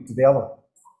of the week to the other.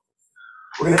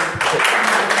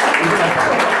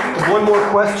 One more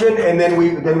question, and then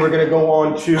we're going to go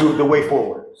on to the way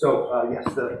forward. So yes,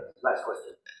 the last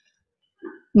question.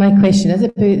 My question is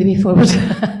about the way forward,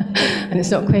 and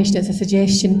it's not a question, it's a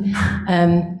suggestion.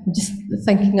 Just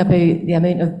thinking about the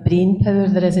amount of brain power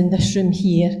there is in this room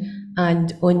here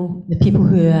and on the people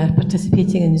who are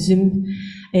participating in Zoom.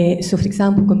 So, for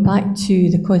example, going back to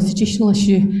the constitutional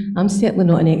issue, I'm certainly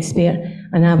not an expert,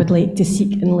 and I would like to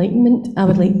seek enlightenment. I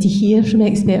would like to hear from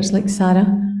experts like Sara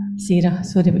Sara,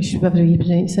 sorry, however you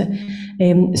pronounce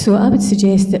it. So I would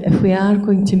suggest that if we are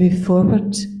going to move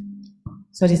forward,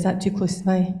 sorry, is that too close to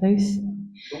my mouth?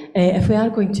 If we are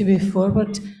going to move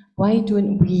forward, why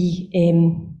don't we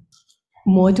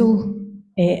model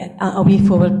a way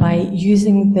forward by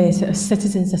using the sort of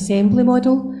citizens' assembly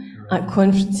model at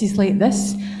conferences like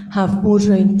this, have more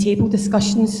round table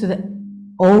discussions so that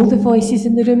all the voices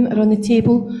in the room are on the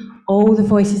table, all the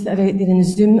voices that are out there in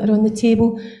Zoom are on the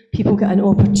table, people get an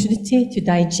opportunity to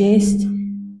digest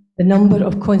the number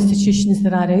of constitutions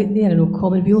that are out there. I know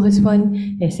Commonweal has one,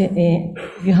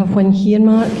 you have one here,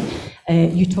 Mark.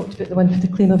 You talked about the one for the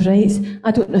claim of rights.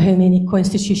 I don't know how many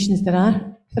constitutions there are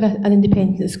for an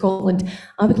independent Scotland.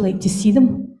 I would like to see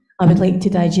them. I would like to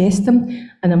digest them,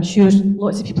 and I'm sure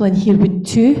lots of people in here would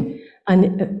too.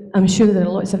 And I'm sure there are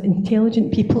lots of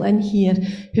intelligent people in here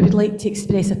who would like to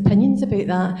express opinions about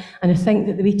that. And I think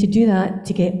that the way to do that,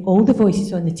 to get all the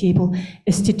voices on the table,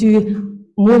 is to do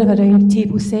more of a round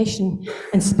table session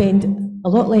and spend a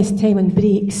lot less time on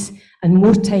breaks and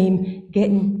more time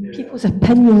getting people's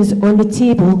opinions on the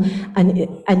table and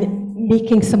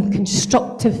making some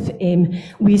constructive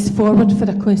ways forward for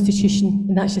a constitution.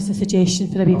 And that's just a suggestion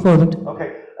for a way forward.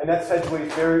 Okay, and that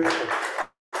segues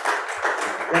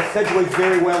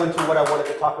very well into what I wanted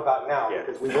to talk about now,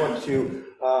 because we want to.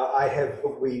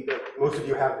 Most of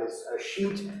you have this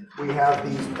sheet. We have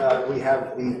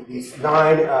these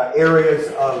 9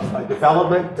 areas of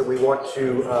development that we want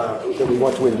to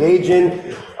engage in.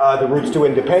 The routes to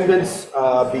independence,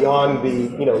 beyond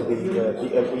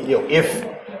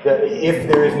if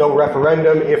there is no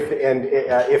referendum,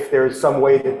 if there is some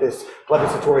way that this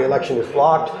plebiscitary election is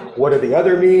blocked, what are the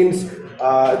other means?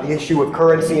 The issue of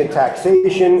currency and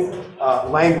taxation,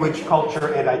 language,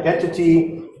 culture, and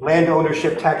identity, land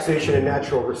ownership, taxation, and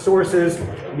natural resources,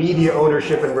 media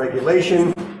ownership and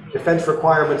regulation, defense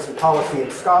requirements and policy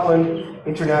in Scotland,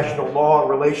 international law,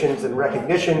 relations and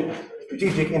recognition,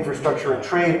 strategic infrastructure and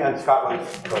trade, and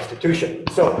Scotland's constitution.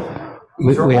 So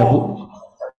we have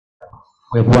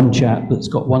one chap that's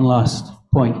got one last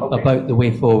point about the way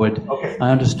forward. Okay.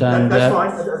 I understand, that's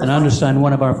fine. and I understand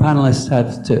one of our panelists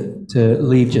had to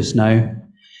leave just now.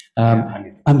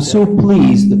 I'm so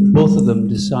pleased that both of them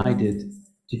decided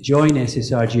to join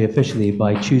SSRG officially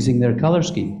by choosing their colour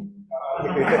scheme.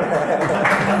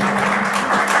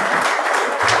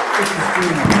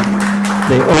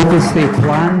 They obviously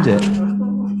planned it.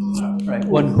 Right,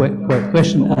 one quick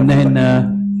question, and then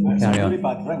carry on.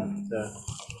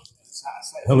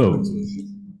 Hello.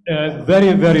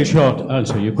 Very, very short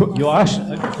answer. You asked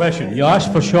a question. You asked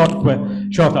for short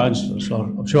answers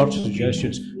or short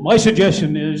suggestions. My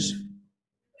suggestion is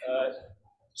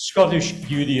Scottish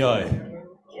UDI.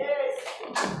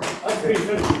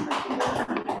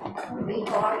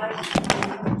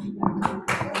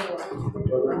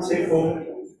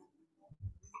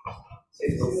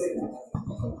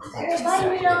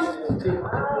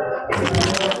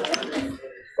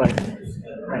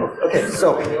 Okay,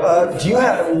 so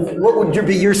what would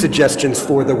be your suggestions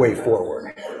for the way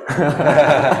forward?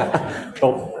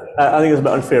 Well, I think it's a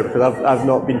bit unfair because I've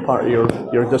not been part of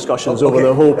your discussions over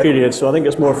the whole period, so I think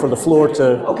it's more for the floor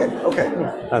to. All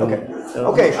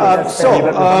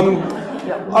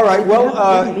right. Well,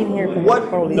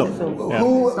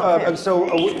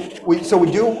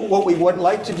 we do what we would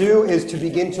like to do is to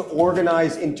begin to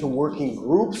organize into working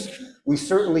groups. We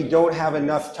certainly don't have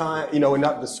enough time,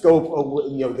 enough the scope of,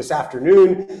 this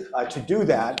afternoon to do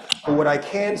that. But what I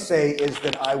can say is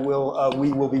that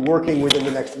we will be working within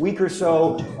the next week or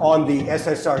so on the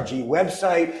SSRG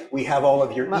website. We have all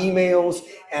of your emails,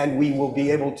 and we will be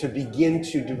able to begin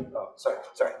to do. Oh, sorry.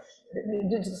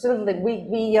 Sort of like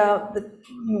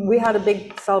we had a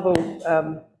big Salvo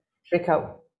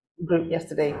breakout group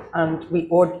yesterday, and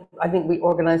I think we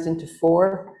organized into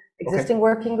 4 existing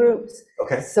working groups.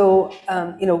 Okay. So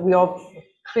we all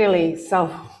clearly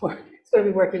Salvo is going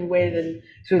to be working with and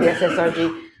through the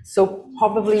SSRG. So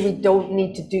probably we don't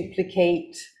need to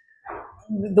duplicate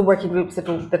the working groups that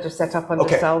are set up under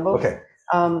Salvo. Okay.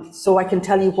 So I can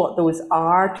tell you what those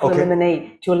are to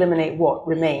eliminate what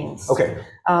remains. Okay.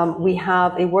 We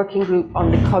have a working group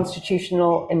on the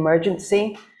constitutional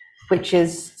emergency, which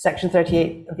is Section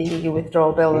 38 of the EU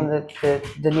Withdrawal Bill and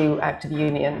the new Act of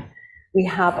Union. We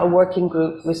have a working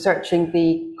group researching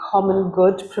the common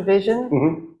good provision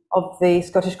of the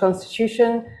Scottish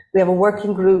Constitution. We have a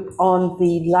working group on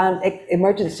the land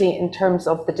emergency in terms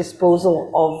of the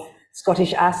disposal of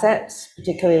Scottish assets,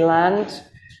 particularly land.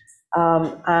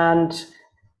 And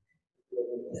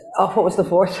what was the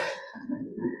 4th?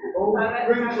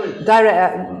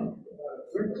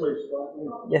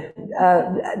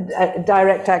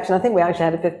 Direct action. I think we actually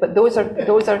had a fifth, but those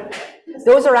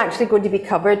are actually going to be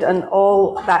covered, and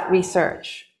all that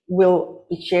research will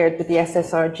be shared with the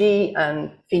SSRG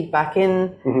and feed back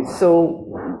in. So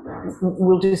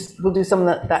we'll do some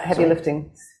of that heavy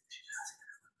lifting.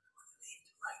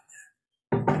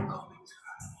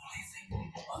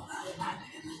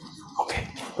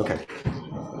 Okay.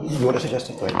 You want to suggest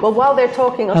it? Well, while they're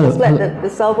talking, I'll just let the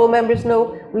Salvo members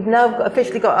know we've now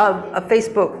officially got a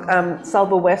Facebook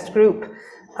Salvo West group,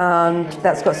 and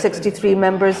that's got 63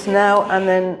 members now. And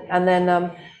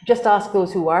then just ask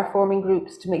those who are forming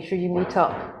groups to make sure you meet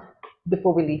up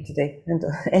before we leave today.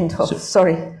 End of.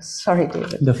 Sorry,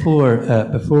 David.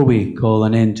 Before we call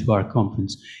an end to our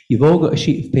conference, you've all got a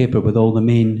sheet of paper with all the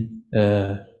main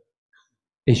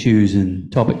issues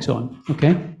and topics on.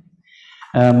 Okay.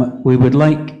 We would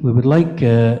like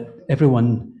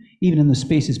everyone, even in the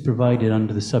spaces provided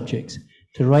under the subjects,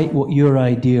 to write what your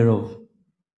idea of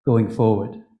going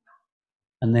forward,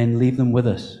 and then leave them with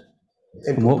us.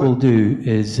 And what we'll do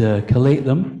is collate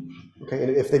them. Okay,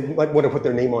 and if they might want to put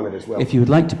their name on it as well. If you would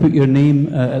like to put your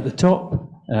name at the top,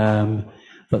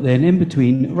 but then in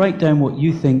between, write down what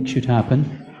you think should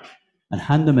happen and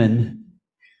hand them in.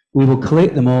 We will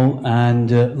collate them all and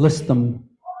list them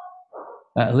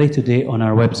at a later date on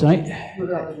our website.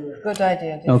 Good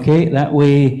idea. Okay, that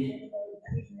way.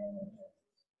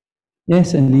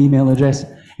 Yes, and an email address.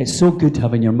 It's so good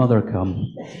having your mother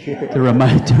come to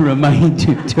remind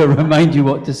you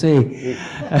what to say.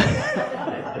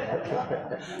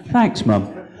 Thanks, Mum.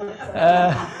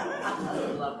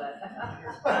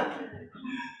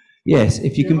 Yes,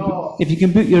 if you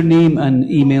can put your name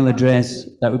and email address,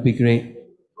 that would be great.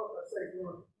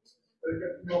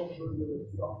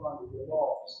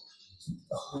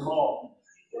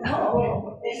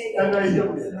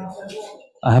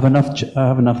 I have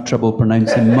enough trouble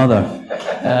pronouncing mother.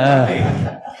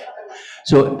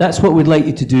 So that's what we'd like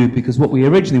you to do, because what we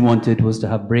originally wanted was to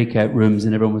have breakout rooms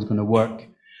and everyone was going to work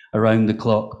around the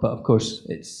clock, but of course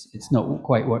it's not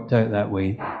quite worked out that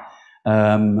way.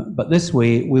 But this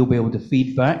way we'll be able to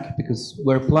feed back, because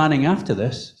we're planning after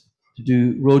this to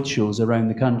do roadshows around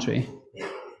the country,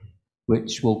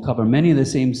 which will cover many of the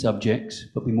same subjects,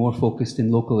 but be more focused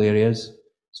in local areas.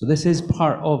 So this is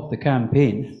part of the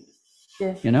campaign.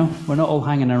 Yeah. You know, we're not all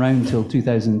hanging around till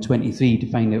 2023 to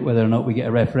find out whether or not we get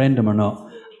a referendum or not.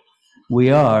 We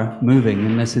are moving,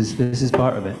 and this is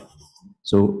part of it.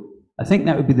 So I think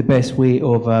that would be the best way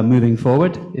of moving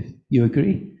forward, if you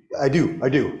agree. I do.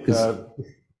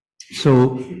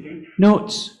 So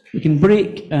notes, we can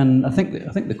break, and I think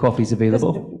the coffee's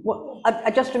available.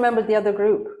 I just remembered the other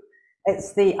group.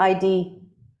 It's the ID,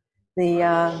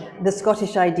 the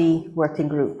Scottish ID working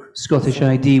group. Scottish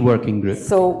ID working group.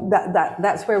 So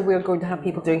that's where we're going to have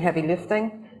people doing heavy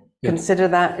lifting. Yeah. Consider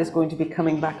that is going to be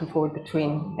coming back and forward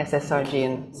between SSRG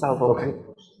and Salvo.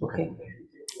 Okay.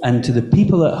 And to the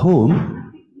people at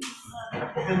home,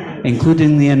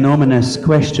 including the anonymous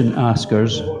question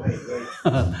askers,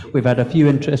 we've had a few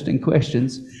interesting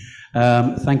questions.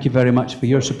 Thank you very much for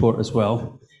your support as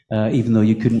well, even though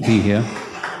you couldn't be here.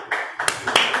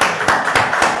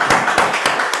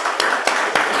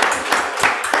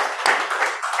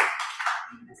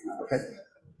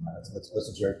 Let's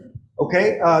adjourn.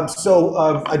 Okay,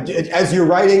 as you're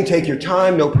writing, take your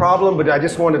time, no problem, but I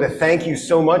just wanted to thank you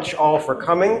so much all for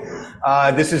coming.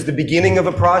 This is the beginning of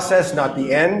a process, not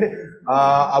the end.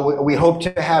 We hope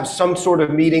to have some sort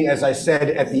of meeting, as I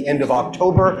said, at the end of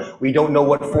October. We don't know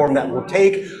what form that will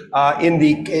take. In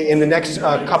the next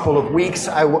couple of weeks,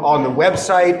 on the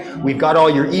website, we've got all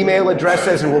your email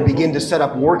addresses, and we'll begin to set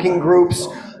up working groups.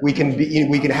 We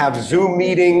can have Zoom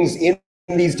meetings in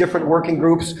these different working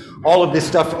groups. All of this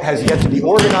stuff has yet to be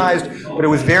organized, but it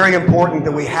was very important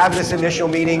that we have this initial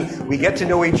meeting, we get to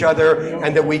know each other,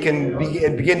 and that we can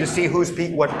begin to see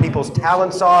what people's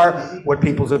talents are, what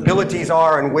people's abilities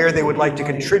are, and where they would like to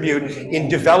contribute in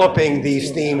developing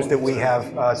these themes that we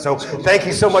have. So thank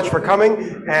you so much for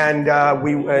coming, and the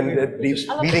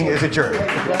meeting is adjourned.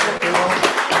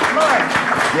 Mark.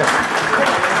 Yes.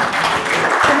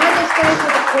 Can I just finish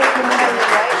with a quote from Henry,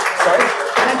 right? Sorry?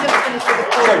 Can I just finish with a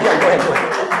quote? Sorry, yeah, go ahead.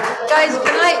 Guys, is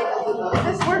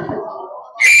this working?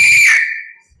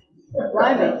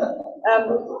 Blimey.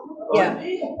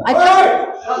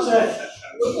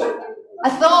 I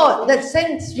thought that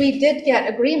since we did get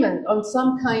agreement on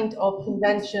some kind of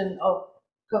convention of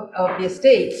the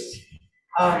estates,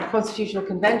 constitutional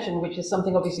convention, which is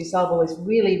something obviously Salvo is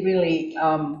really, really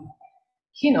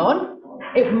keen on,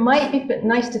 it might be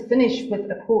nice to finish with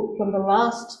a quote from the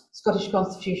last Scottish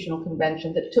Constitutional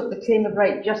Convention that took the claim of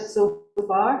right just so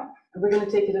far, And we're going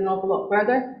to take it an awful lot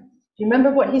further. Do you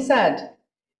remember what he said?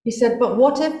 He said, but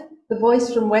what if the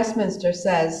voice from Westminster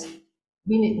says,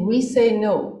 we say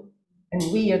no, and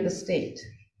we are the state?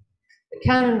 The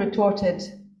canon retorted,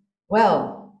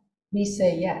 well, we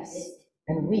say yes,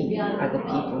 and we are the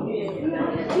people.